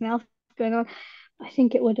with everything else going on. I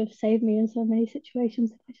think it would have saved me in so many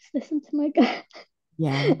situations if I just listened to my gut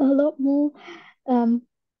Yeah. a lot more. Um,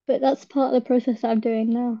 but that's part of the process I'm doing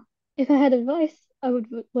now. If I had advice, I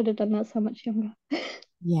would have done that so much younger.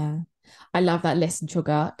 Yeah. I love that listen to your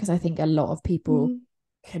gut because I think a lot of people Mm,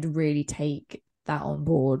 could really take that on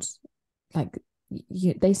board. Like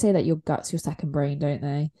they say that your gut's your second brain, don't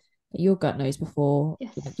they? Your gut knows before,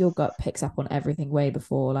 yes. like your gut picks up on everything way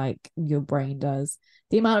before like your brain does.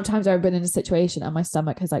 The amount of times I've been in a situation and my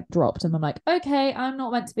stomach has like dropped and I'm like, okay, I'm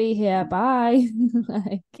not meant to be here. Bye.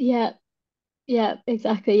 Like, Yeah, yeah,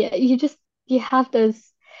 exactly. Yeah, you have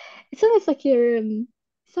those. It's almost like you're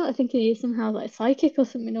sort of thinking you're somehow like psychic or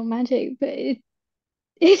something or magic, but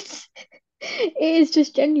it's it is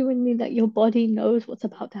just genuinely that your body knows what's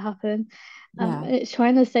about to happen. yeah, And it's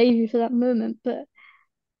trying to save you for that moment. But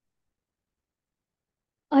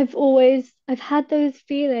I've had those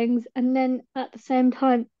feelings, and then at the same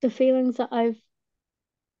time, the feelings that I've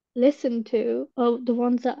listened to are the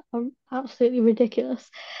ones that are absolutely ridiculous.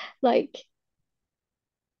 Like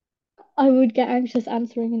I would get anxious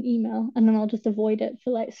answering an email and then I'll just avoid it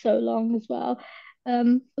for like so long as well.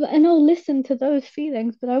 And I'll listen to those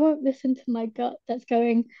feelings, but I won't listen to my gut that's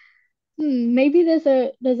going, maybe there's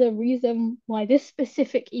a reason why this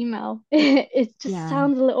specific email it just yeah,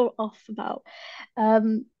 sounds a little off about.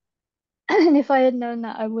 Um, and if I had known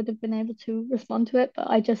that, I would have been able to respond to it, but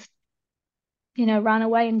I just, ran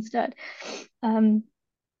away instead. Um,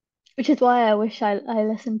 which is why I wish I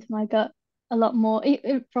listened to my gut a lot more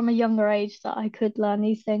from a younger age that I could learn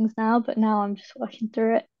these things now, but now I'm just working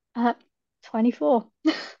through it at 24.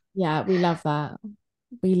 yeah. We love that.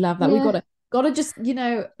 We love that. We Yeah, gotta just,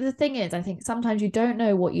 the thing is, I think sometimes you don't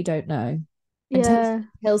know what you don't know until yeah,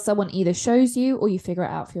 until someone either shows you or you figure it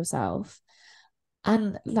out for yourself.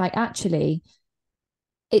 And like actually,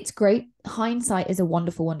 it's great. Hindsight is a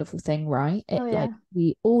wonderful, wonderful thing, right? oh It like yeah,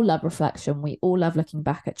 we all love reflection, we all love looking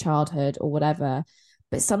back at childhood or whatever,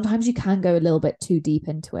 but sometimes you can go a little bit too deep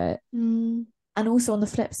into it. mm, And also on the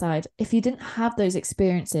flip side, if you didn't have those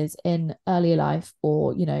experiences in earlier life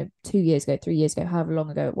or, 2 years ago, 3 years ago, however long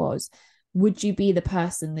ago it was, would you be the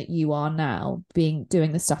person that you are now doing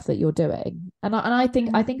the stuff that you're doing? And I think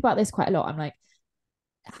mm, I think about this quite a lot. I'm like,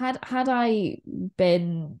 had I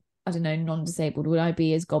been, I don't know, non-disabled, would I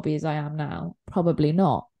be as gobby as I am now? Probably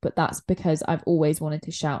not. But that's because I've always wanted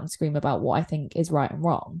to shout and scream about what I think is right and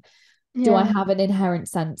wrong. Do I yeah, have an inherent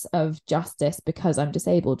sense of justice because I'm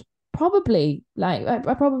disabled? Probably, like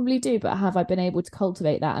I probably do, but have I been able to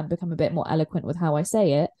cultivate that and become a bit more eloquent with how I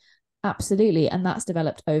say it? Absolutely. And that's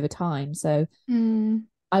developed over time. So mm,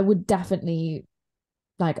 I would definitely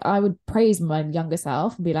like I would praise my younger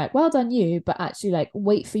self and be like, well done you, but actually like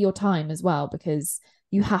wait for your time as well because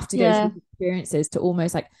you have to go through yeah, experiences to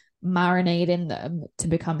almost like marinate in them to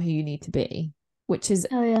become who you need to be, which is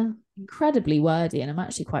oh yeah, incredibly wordy. And I'm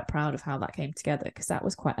actually quite proud of how that came together because that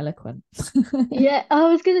was quite eloquent. yeah. I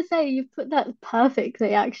was gonna say you put that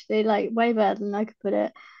perfectly, actually, like way better than I could put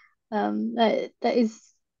it. That is,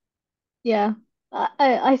 yeah.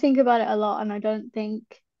 I think about it a lot, and I don't think.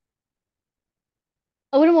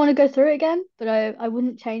 I wouldn't want to go through it again, but I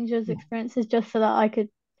wouldn't change those Yeah. experiences just so that I could,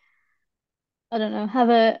 I don't know, have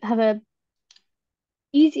a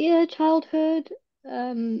easier childhood.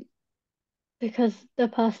 Um, because the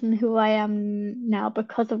person who I am now,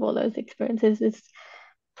 because of all those experiences, is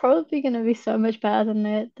probably going to be so much better than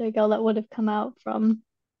the girl that would have come out from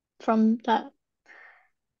that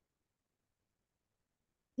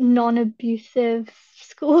non-abusive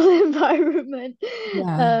school environment.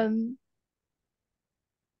 Yeah. Um,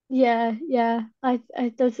 yeah, yeah. I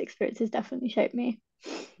those experiences definitely shaped me.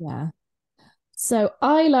 Yeah. So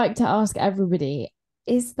I like to ask everybody,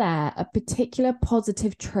 is there a particular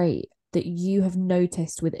positive trait that you have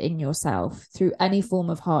noticed within yourself through any form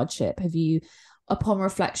of hardship? Have you, upon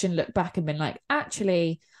reflection, looked back and been like,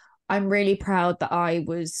 actually, I'm really proud that I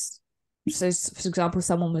was. So, for example,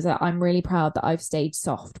 someone was like, I'm really proud that I've stayed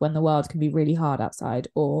soft when the world can be really hard outside.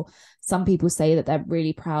 Or some people say that they're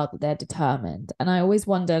really proud that they're determined. And I always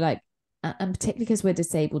wonder, like, and particularly because we're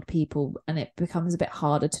disabled people and it becomes a bit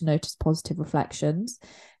harder to notice positive reflections,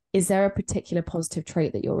 is there a particular positive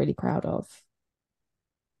trait that you're really proud of?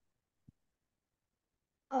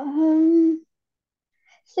 Um,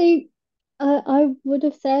 see, I would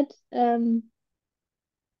have said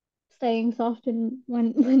staying soft and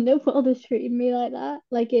when the world is treating me like that.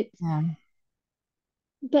 Like it's, Yeah.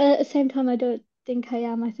 but at the same time, I don't think I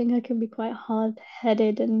am. I think I can be quite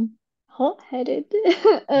hard-headed and hot-headed.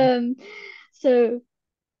 Um, so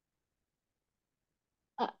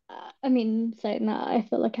I mean, saying that, I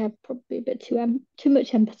feel like I have probably a bit too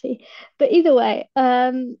much empathy. But either way,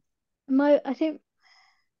 I think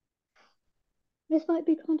this might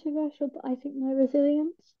be controversial, but I think my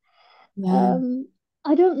resilience. Yeah. Um,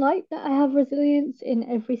 I don't like that I have resilience in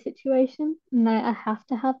every situation, and I have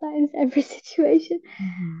to have that in every situation.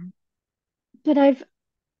 Mhm. But I've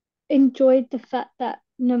enjoyed the fact that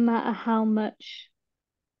no matter how much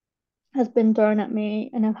has been thrown at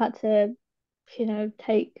me, and I've had to,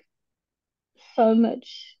 take so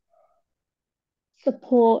much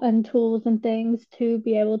support and tools and things to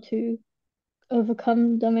be able to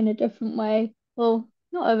overcome them in a different way. Well,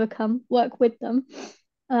 not overcome, work with them.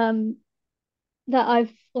 Um, that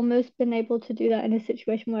I've almost been able to do that in a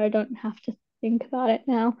situation where I don't have to think about it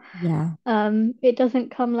now. Yeah. It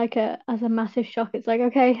doesn't come like a as a massive shock. It's like,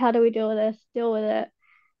 okay, how do we deal with this? Deal with it,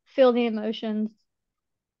 feel the emotions,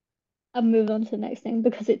 and move on to the next thing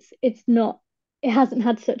because it's not it hasn't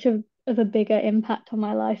had such of a bigger impact on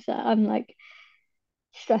my life that I'm like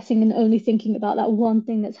stressing and only thinking about that one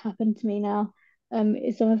thing that's happened to me now.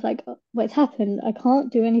 It's almost like, oh, what's happened? I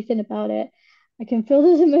can't do anything about it. I can feel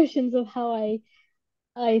those emotions of how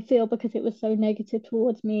I feel because it was so negative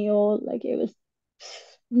towards me or like it was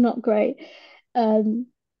not great. Um,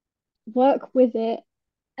 Work with it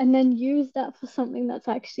and then use that for something that's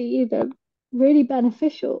actually either really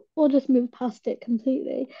beneficial or just move past it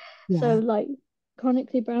completely. So Yeah. like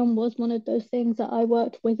chronically brown was one of those things that I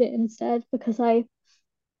worked with it instead because I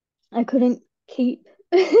couldn't keep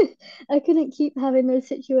I couldn't keep having those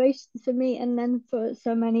situations for me and then for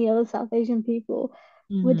so many other South Asian people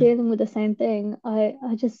were Mhm. dealing with the same thing. I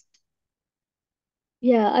just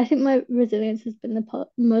yeah, I think my resilience has been the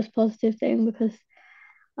most positive thing because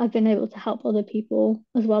I've been able to help other people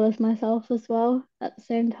as well as myself as well at the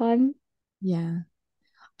same time. Yeah.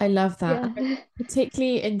 I love that. Yeah. I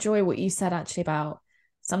particularly enjoy what you said actually about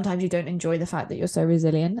sometimes you don't enjoy the fact that you're so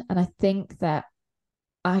resilient. And I think that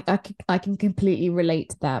I can completely relate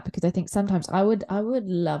to that because I think sometimes I would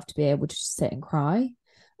love to be able to just sit and cry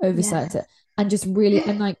over Yes. certain and just really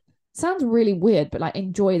and like sounds really weird, but like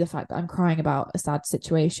enjoy the fact that I'm crying about a sad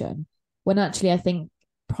situation. When actually I think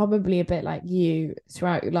probably a bit like you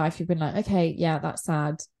throughout your life, you've been like, okay, yeah, that's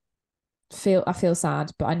sad. I feel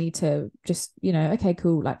sad, but I need to just, okay,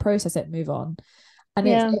 cool, like process it, move on. And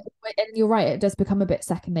Yeah. and you're right, it does become a bit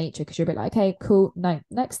second nature because you're a bit like, okay, cool, no,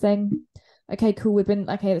 next thing. Okay, cool. We've been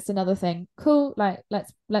okay. That's another thing. Cool. Like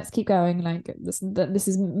let's keep going. Like this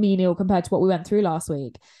is menial compared to what we went through last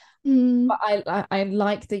week. But Mm, I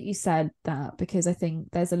like that you said that because I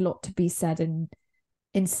think there's a lot to be said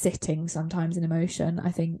in sitting sometimes in emotion.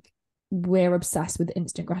 I think we're obsessed with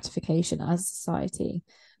instant gratification as a society.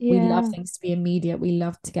 We love yeah. things to be immediate. We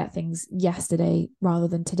love to get things yesterday rather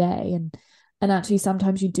than today. And actually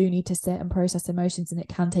sometimes you do need to sit and process emotions and it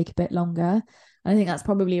can take a bit longer. And I think that's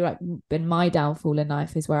probably like been my downfall in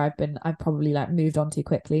life is where I've probably like moved on too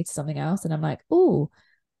quickly to something else. And I'm like, oh,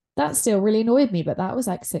 that still really annoyed me, but that was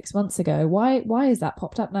like 6 months ago. Why is that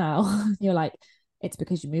popped up now? You're like, it's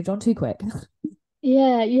because you moved on too quick.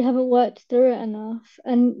 Yeah, you haven't worked through it enough.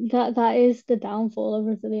 And that is the downfall of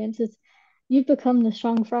resilience is you've become the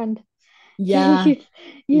strong friend. Yeah, You've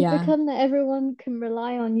you've yeah. become that everyone can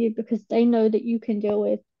rely on you because they know that you can deal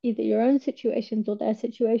with either your own situations or their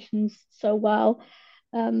situations so well,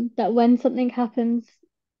 that when something happens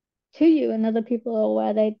to you and other people are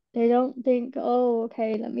aware they don't think, oh,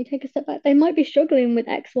 okay, let me take a step back. They might be struggling with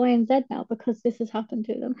X, Y, and Z now because this has happened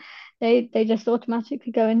to them. They just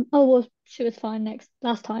automatically go in, oh well, she was fine next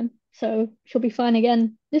last time, so she'll be fine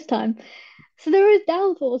again this time. So there is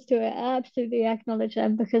downfalls to it. I absolutely acknowledge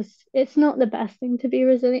them because it's not the best thing to be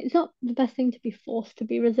resilient. It's not the best thing to be forced to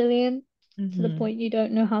be resilient to the Hmm. point you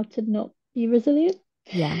don't know how to not be resilient.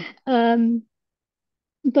 Yeah. Um,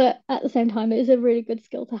 but at the same time, it is a really good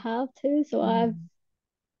skill to have too. So I've Mhm.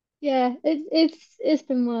 yeah, it's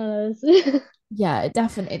been one of those. Yeah, it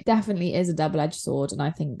definitely is a double-edged sword. And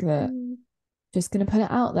I think that Mm, just gonna put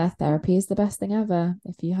it out there, therapy is the best thing ever.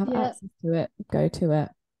 If you have yeah, access to it, go to it.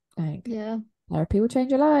 Like yeah. therapy will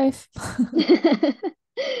change your life.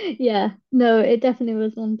 Yeah, no, it definitely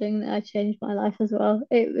was one thing that I changed my life as well.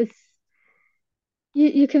 It was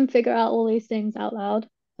you can figure out all these things out loud,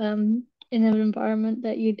 in an environment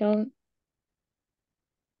that you don't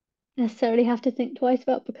necessarily have to think twice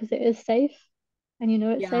about because it is safe and you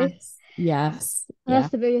know it's safe. Yes. Yes. And Yeah.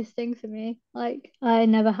 that's the biggest thing for me. Like I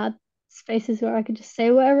never had spaces where I could just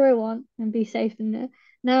say whatever I want and be safe in it.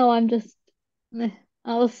 Now I'm just meh,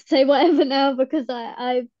 I'll say whatever now because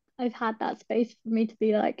I've had that space for me to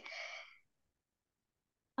be like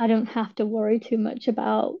I don't have to worry too much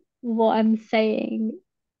about what I'm saying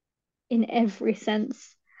in every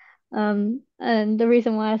sense. And the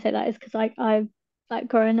reason why I say that is because like I've like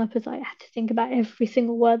growing up is like I have to think about every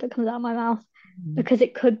single word that comes out of my mouth Mm. because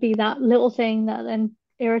it could be that little thing that then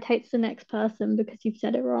irritates the next person because you've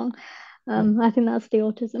said it wrong. Yeah. I think that's the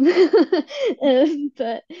autism.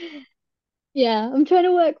 But yeah, I'm trying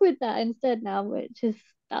to work with that instead now, which is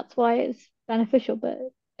that's why it's beneficial. But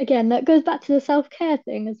again, that goes back to the self-care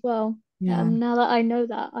thing as well. Yeah. Now that I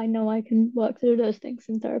know I can work through those things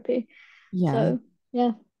in therapy. Yeah. So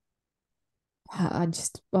yeah, I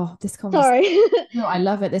just, oh, this conversation. sorry. No, I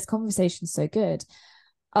love it. This conversation's so good.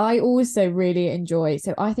 I also really enjoy,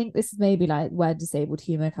 so I think this is maybe like where disabled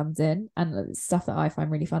humor comes in and stuff that I find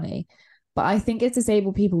really funny. But I think as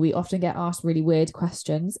disabled people, we often get asked really weird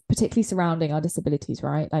questions, particularly surrounding our disabilities,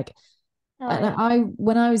 right? Like, Oh and yeah.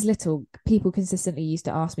 when I was little, people consistently used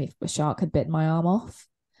to ask me if a shark had bitten my arm off.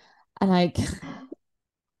 And like,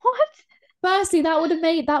 What? firstly, that would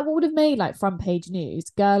have made like front page news.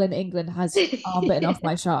 Girl in England has arm bitten off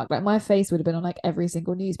by shark. Like my face would have been on like every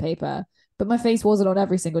single newspaper, but my face wasn't on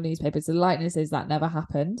every single newspaper. So the lightness is that never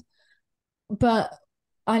happened. But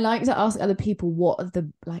I like to ask other people what are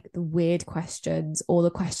the weird questions or the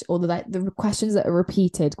questions that are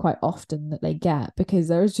repeated quite often that they get because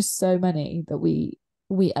there is just so many that we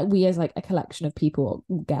as like a collection of people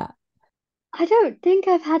get. I don't think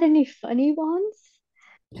I've had any funny ones.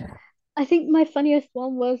 Yeah. I think my funniest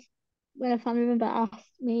one was when a family member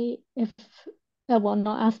asked me if, well,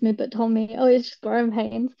 not asked me, but told me, oh, it's just growing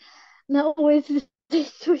pains. And that always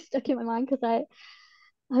just so stuck in my mind because I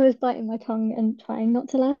was biting my tongue and trying not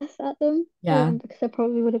to laugh at them, Yeah. because I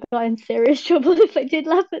probably would have got in serious trouble if I did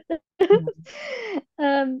laugh at them.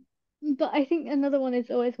 Yeah. Um, but I think another one is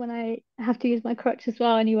always when I have to use my crutch as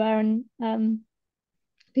well anywhere, and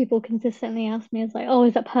people consistently ask me, it's like, oh,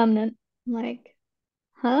 is that permanent? I'm like,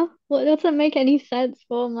 huh? What doesn't make any sense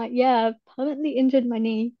for? I'm like, yeah, I've permanently injured my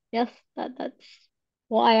knee. Yes, that's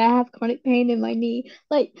why I have chronic pain in my knee.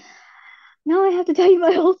 Like, now I have to tell you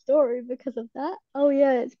my whole story because of that. Oh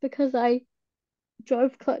yeah, it's because I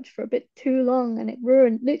drove clutch for a bit too long and it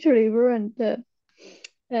literally ruined the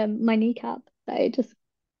my kneecap. That it just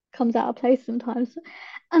comes out of place sometimes,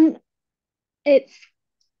 and it's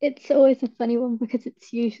it's always a funny one because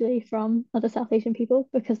it's usually from other South Asian people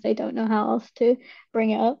because they don't know how else to bring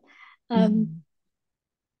it up. Um, Mhm.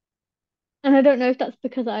 and I don't know if that's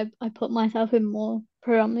because I put myself in more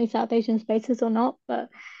predominantly South Asian spaces or not, but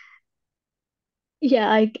yeah,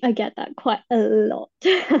 I get that quite a lot.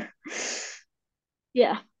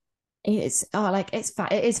 Yeah. It's like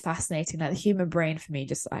it is fascinating. Like the human brain for me,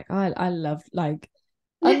 just like I love like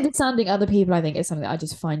understanding other people. I think is something that I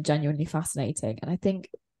just find genuinely fascinating, and I think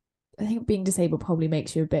being disabled probably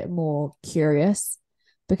makes you a bit more curious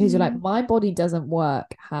because you're like, Mm, my body doesn't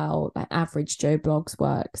work how like average Joe blogs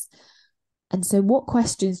works. And so what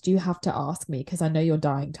questions do you have to ask me? Because I know you're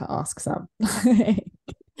dying to ask some.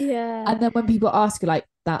 yeah. And then when people ask you, like,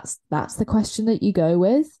 that's the question that you go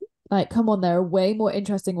with. Like, come on, there are way more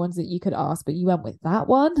interesting ones that you could ask, but you went with that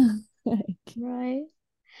one. Like, Right.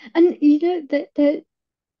 And you know that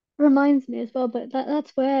reminds me as well, but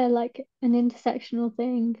that's where like an intersectional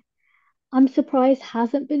thing I'm surprised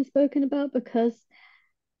hasn't been spoken about because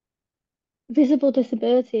visible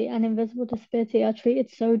disability and invisible disability are treated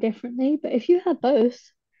so differently. But if you have both,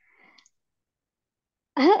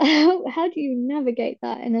 how do you navigate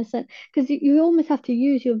that in a sense? Because you almost have to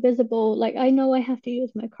use your visible, like I know I have to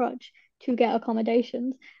use my crutch to get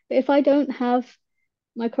accommodations, but if I don't have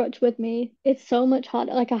my crutch with me, it's so much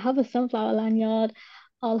harder. Like I have a sunflower lanyard,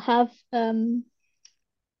 I'll have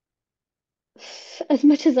as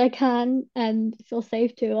much as I can and feel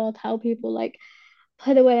safe to, I'll tell people like,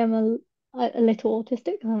 by the way, I'm a little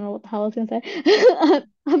autistic. I don't know what the hell I was gonna say.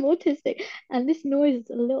 I'm autistic, and this noise is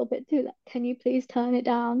a little bit too loud. Can you please turn it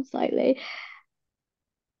down slightly?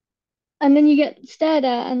 And then you get stared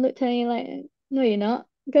at and looked at, and you're like, no, you're not.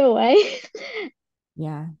 Go away.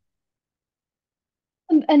 yeah,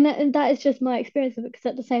 And that is just my experience of it. Because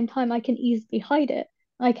at the same time, I can easily hide it.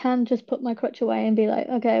 I can just put my crutch away and be like,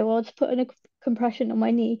 okay, well, just put in a compression on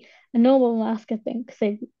my knee. A normal mask, I think, because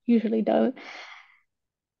they usually don't.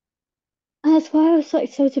 And that's why I was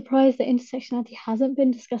like so surprised that intersectionality hasn't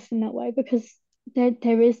been discussed in that way because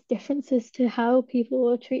there is differences to how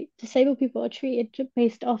disabled people are treated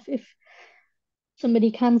based off if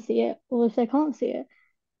somebody can see it or if they can't see it.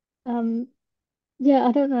 Um, yeah,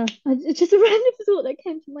 I don't know. It's just a random thought that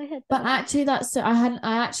came to my head but there. actually,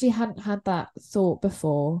 I actually hadn't had that thought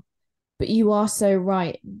before. But you are so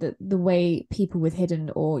right that the way people with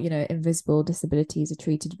hidden or invisible disabilities are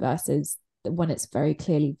treated versus when it's very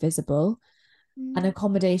clearly visible, and Mm.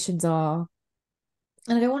 accommodations are,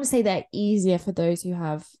 and I don't want to say they're easier for those who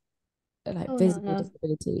have like Oh no, visible no.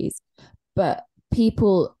 disabilities, but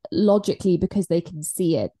people logically, because they can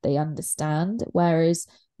see it, they understand. Whereas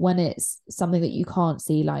when it's something that you can't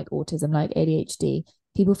see, like autism, like ADHD,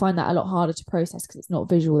 people find that a lot harder to process because it's not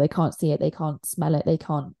visual. They can't see it, they can't smell it, they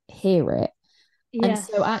can't hear it. And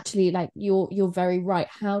so Yes. actually, like you're very right.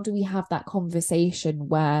 How do we have that conversation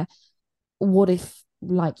where what if,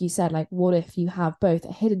 like you said, like what if you have both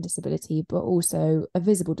a hidden disability but also a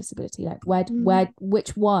visible disability? Like Mm.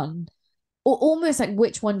 which one, or almost like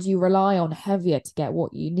which one do you rely on heavier to get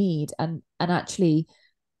what you need? And actually,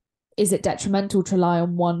 is it detrimental to rely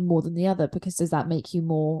on one more than the other? Because does that make you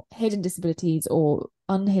more hidden disabilities or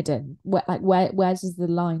unhidden? Where does the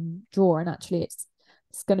line draw? And actually, it's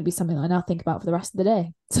going to be something I now think about for the rest of the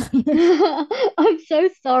day. I'm so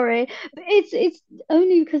sorry. But it's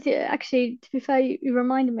only because actually, to be fair, you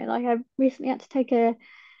reminded me. Like I recently had to take a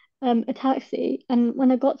taxi, and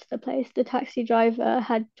when I got to the place, the taxi driver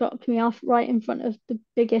had dropped me off right in front of the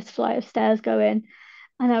biggest flight of stairs going.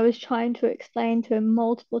 And I was trying to explain to him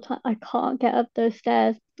multiple times I can't get up those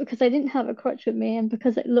stairs because I didn't have a crutch with me and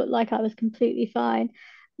because it looked like I was completely fine.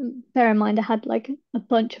 Bear in mind, I had like a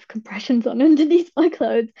bunch of compressions on underneath my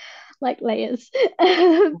clothes, like layers.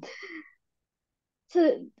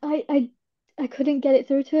 So I couldn't get it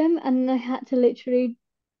through to him, and I had to literally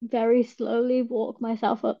very slowly walk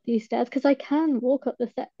myself up these stairs because I can walk up the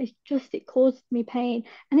stairs. It's just it caused me pain,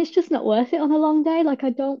 and it's just not worth it on a long day. Like I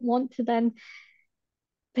don't want to then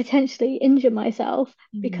potentially injure myself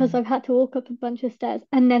because Mm. I've had to walk up a bunch of stairs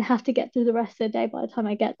and then have to get through the rest of the day by the time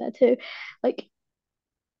I get there too. Like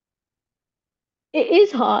it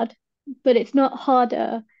is hard, but it's not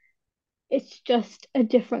harder. It's just a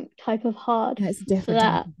different type of hard Yeah, it's a for different type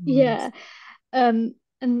that. of hard. Yeah.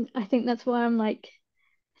 And I think that's why I'm like,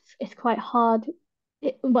 it's quite hard.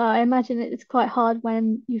 Well, I imagine it's quite hard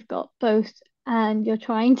when you've got both and you're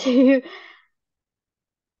trying to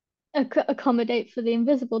accommodate for the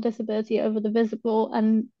invisible disability over the visible,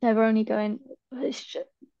 and they're only going, this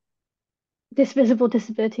visible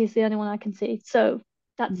disability is the only one I can see. So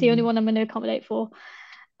that's the only Mm. one I'm going to accommodate for.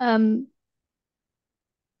 Um,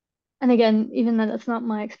 and again, even though that's not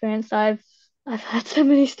my experience, I've heard so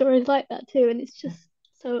many stories like that too, and it's just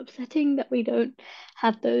so upsetting that we don't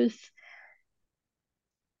have those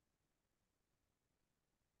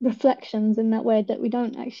reflections in that way, that we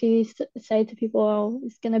don't actually say to people, oh,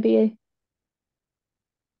 it's going to be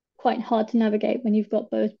quite hard to navigate when you've got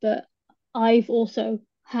both. But I've also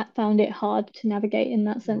found it hard to navigate in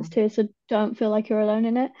that Yeah. sense too. So don't feel like you're alone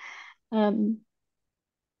in it. Um,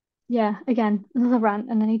 yeah, again, another rant,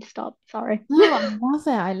 and I need to stop. Sorry. No, I love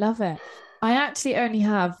it. I love it. I actually only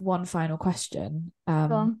have one final question. Go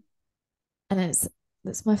on. And it's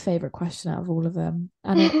my favorite question out of all of them.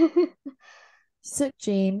 And it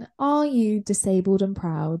Sukhjeen, are you disabled and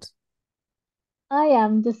proud? I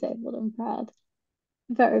am disabled and proud.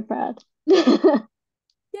 Very proud. Yay!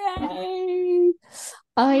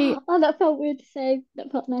 I Oh, that felt weird to say.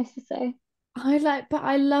 That felt nice to say. but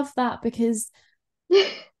I love that because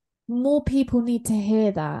more people need to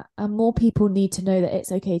hear that, and more people need to know that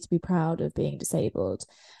it's okay to be proud of being disabled.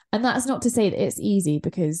 And that's not to say that it's easy,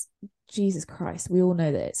 because Jesus Christ, we all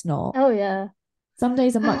know that it's not. Oh yeah. Some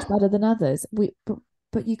days are much better than others.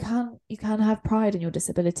 But you can have pride in your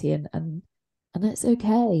disability, and it's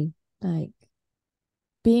okay. Like,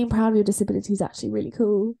 being proud of your disability is actually really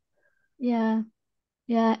cool. Yeah.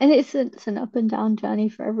 Yeah. And it's an up and down journey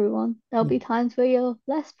for everyone. There'll Yeah. be times where you're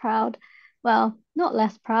less proud. Well, not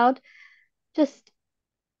less proud, just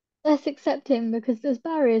less accepting because there's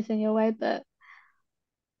barriers in your way, but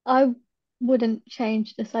I wouldn't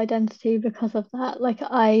change this identity because of that. Like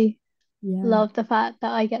I Yeah. love the fact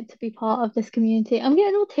that I get to be part of this community. I'm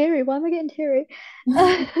getting all teary. Why am I getting teary? This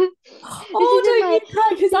Oh, is in don't my you cry,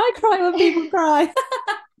 because I cry when people cry.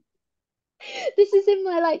 this is in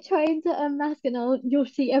my like trying to unmask, and you'll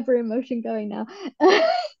see every emotion going now.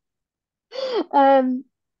 Um,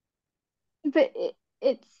 but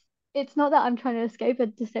it's not that I'm trying to escape a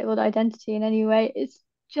disabled identity in any way. It's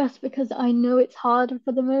just because I know it's hard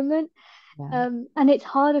for the moment. Yeah. And it's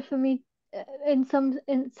harder for me in some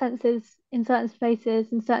instances, in certain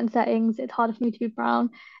spaces, in certain settings. It's harder for me to be brown.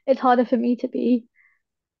 It's harder for me to be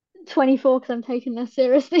 24 because I'm taking this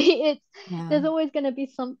seriously. It's Yeah. there's always going to be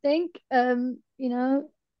something.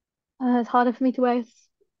 It's harder for me to wear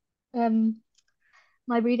um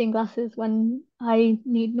my reading glasses when I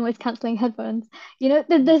need noise cancelling headphones.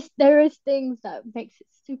 There is things that makes it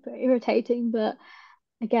super irritating, but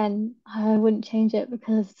again, I wouldn't change it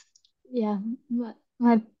because yeah,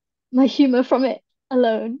 my my humor from it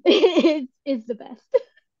alone is the best.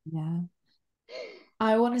 Yeah.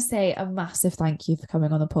 I want to say a massive thank you for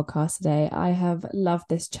coming on the podcast today. I have loved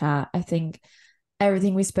this chat. I think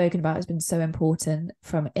everything we've spoken about has been so important,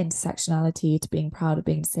 from intersectionality to being proud of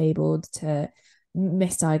being disabled to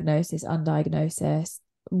misdiagnosis, undiagnosis,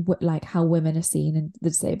 like how women are seen in the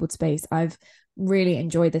disabled space. I've really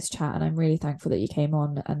enjoyed this chat, and I'm really thankful that you came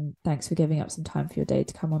on, and thanks for giving up some time for your day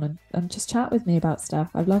to come on and just chat with me about stuff.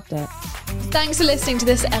 I've loved it. Thanks for listening to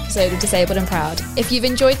this episode of Disabled and Proud. If you've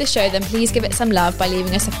enjoyed the show, then please give it some love by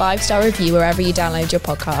leaving us a 5-star review wherever you download your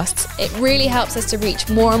podcasts. It really helps us to reach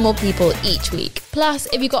more and more people each week. Plus,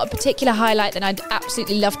 if you've got a particular highlight, then I'd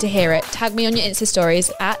absolutely love to hear it. Tag me on your Insta stories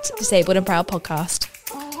at Disabled and Proud Podcast.